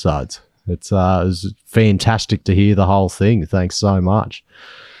podcast episodes. It was fantastic to hear the whole thing. Thanks so much.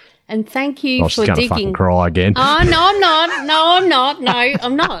 And thank you for digging. I was just going to fucking cry again. Oh, no, I'm not. No, I'm not. No,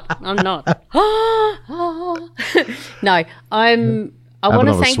 I'm not. I'm not. No, I want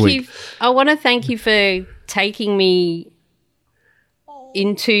to thank you. I want to thank you for taking me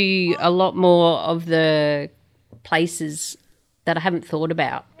into a lot more of the places that I haven't thought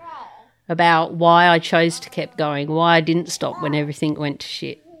about why I chose to keep going, why I didn't stop when everything went to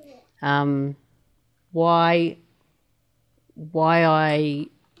shit, why I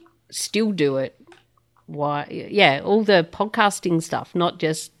still do it. Why? Yeah, all the podcasting stuff, not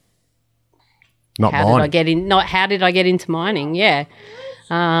just how did I get into mining? Yeah,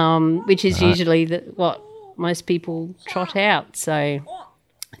 which is usually what most people trot out. So,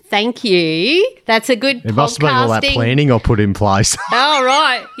 thank you. That's a good. It must have been all that planning I put in place. Oh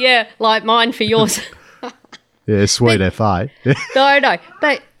right, yeah, like mine for yours. Yeah, sweet FA. No,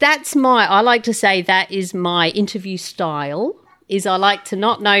 but I like to say that is my interview style. Is I like to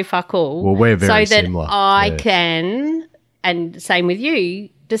not know fuck all. Well, we're very so that similar. I can, and same with you,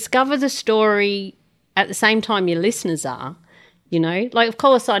 discover the story at the same time your listeners are, you know. Like, of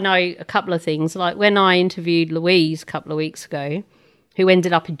course, I know a couple of things. Like when I interviewed Louise a couple of weeks ago, who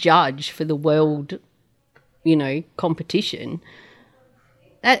ended up a judge for the world, competition.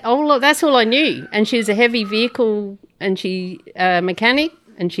 That's all I knew. And she's a heavy vehicle and she's a mechanic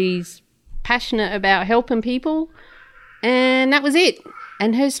and she's passionate about helping people. And that was it.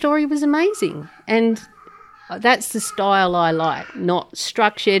 And her story was amazing. And that's the style I like, not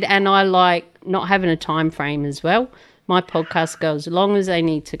structured. And I like not having a time frame as well. my podcasts go as long as they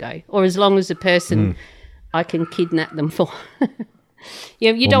need to go, or as long as the person I can kidnap them for.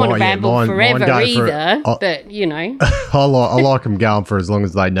 You don't want to ramble forever either, but, you know. I like them going for as long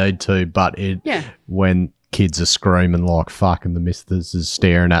as they need to, but when kids are screaming like fuck and the missus is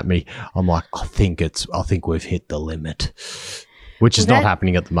staring at me, I'm like, I think we've hit the limit. Which is not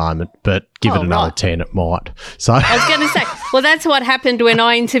happening at the moment, but give it another 10, it might. So I was going to say, well, that's what happened when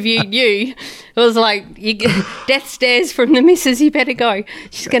I interviewed you. It was like, death stares from the missus, you better go.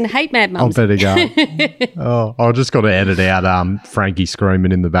 She's going to hate Mad Mums. I better go. I just got to edit out Frankie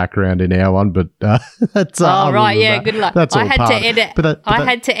screaming in the background in our one, but that's right, yeah, that, good luck. That's all I had part to edit. I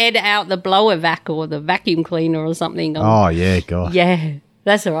had to edit out the blower vac or the vacuum cleaner or something. Oh yeah, God. Yeah,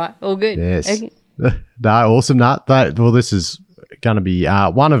 that's all right. All good. Yes. Okay. No, awesome. Well, this is going to be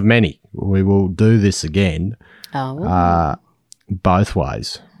one of many. We will do this again. Both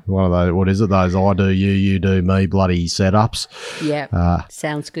ways. One of those, what is it? Those I do you, you do me bloody setups. Yeah,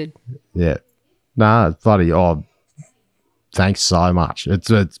 sounds good. Yeah. No, it's bloody, thanks so much.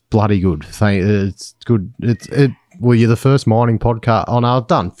 It's bloody good. It's good. Well, you're the first mining podcast. Oh, no, I've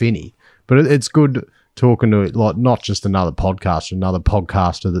done Finny. But it's good talking to, like, not just another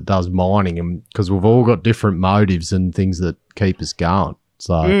podcaster that does mining, and because we've all got different motives and things that keep us going.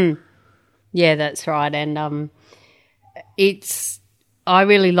 So yeah, that's right. And I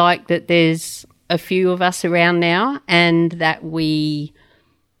really like that there's a few of us around now, and that we're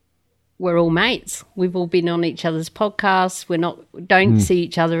all mates. We've all been on each other's podcasts. Don't see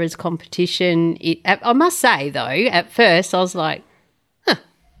each other as competition. I must say though, at first I was like,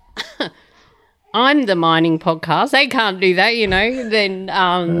 I'm the mining podcast. They can't do that, you know. Then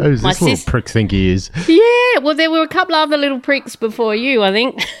who's this little prick think he is? Yeah, well, there were a couple other little pricks before you, I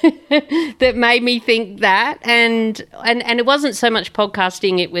think, that made me think that. And it wasn't so much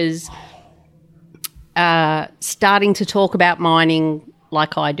podcasting; it was starting to talk about mining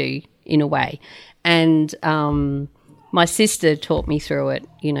like I do in a way. And my sister taught me through it.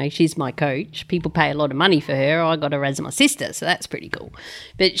 You know, she's my coach. People pay a lot of money for her. I got her as my sister, so that's pretty cool.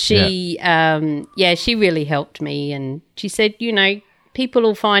 But she, she really helped me. And she said, you know, people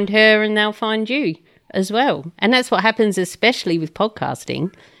will find her and they'll find you as well. And that's what happens, especially with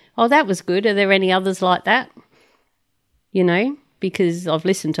podcasting. Oh, that was good. Are there any others like that? You know, because I've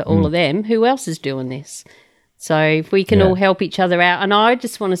listened to all of them. Who else is doing this? So if we can all help each other out. And I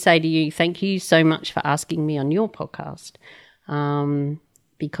just want to say to you, thank you so much for asking me on your podcast,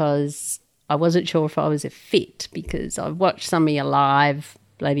 because I wasn't sure if I was a fit, because I've watched some of your live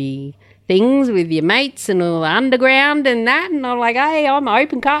bloody things with your mates and all the underground and that, and I'm like, hey, I'm an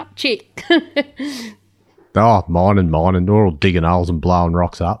open cut chick. Mining. We're all digging holes and blowing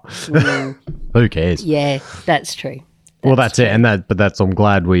rocks up. Who cares? Yeah, that's true. That's true. It. I'm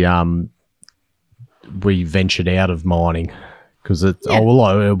glad we ventured out of mining, because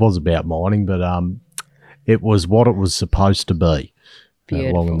although it was about mining, but it was what it was supposed to be.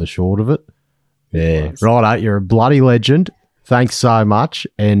 Long and the short of it. Yeah, right. You're a bloody legend. Thanks so much,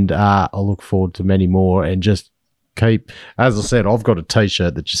 and I look forward to many more. And just keep, as I said, I've got a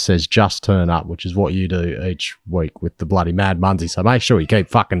T-shirt that just says "Just Turn Up," which is what you do each week with the bloody Mad Munsey. So make sure you keep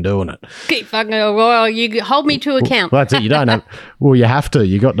fucking doing it. Keep fucking. Well, you hold me to account. Well, that's it. You don't have. Well, you have to.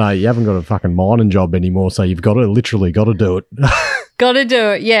 You haven't got a fucking mining job anymore, so you've got to do it. Got to do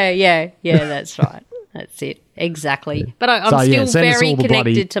it. Yeah. That's right. That's it. Exactly. But I'm still very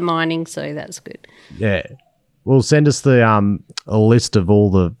connected to mining, so that's good. Yeah. Well, send us the a list of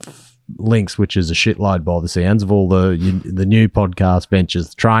all the links, which is a shitload by the sounds of all the new podcast ventures,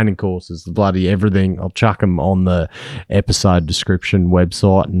 the training courses, the bloody everything. I'll chuck them on the episode description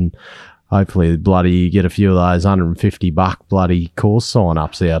website, and hopefully bloody you get a few of those $150 bloody course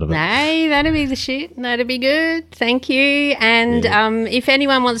sign-ups out of it. Hey, that'd be the shit. That'd be good. Thank you. And if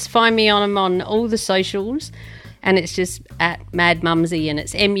anyone wants to find me on all the socials, and it's just at Mad Mumsy, and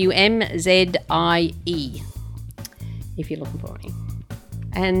it's MUMZIE if you're looking for me.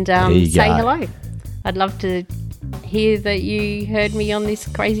 And say hello. I'd love to hear that you heard me on this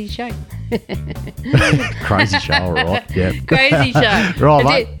crazy show. Crazy show, all right. Yeah. Crazy show. Right,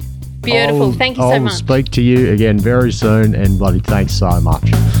 mate. Beautiful. Thank you so much. I'll speak to you again very soon, and bloody thanks so much.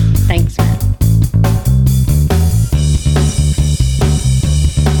 Thanks.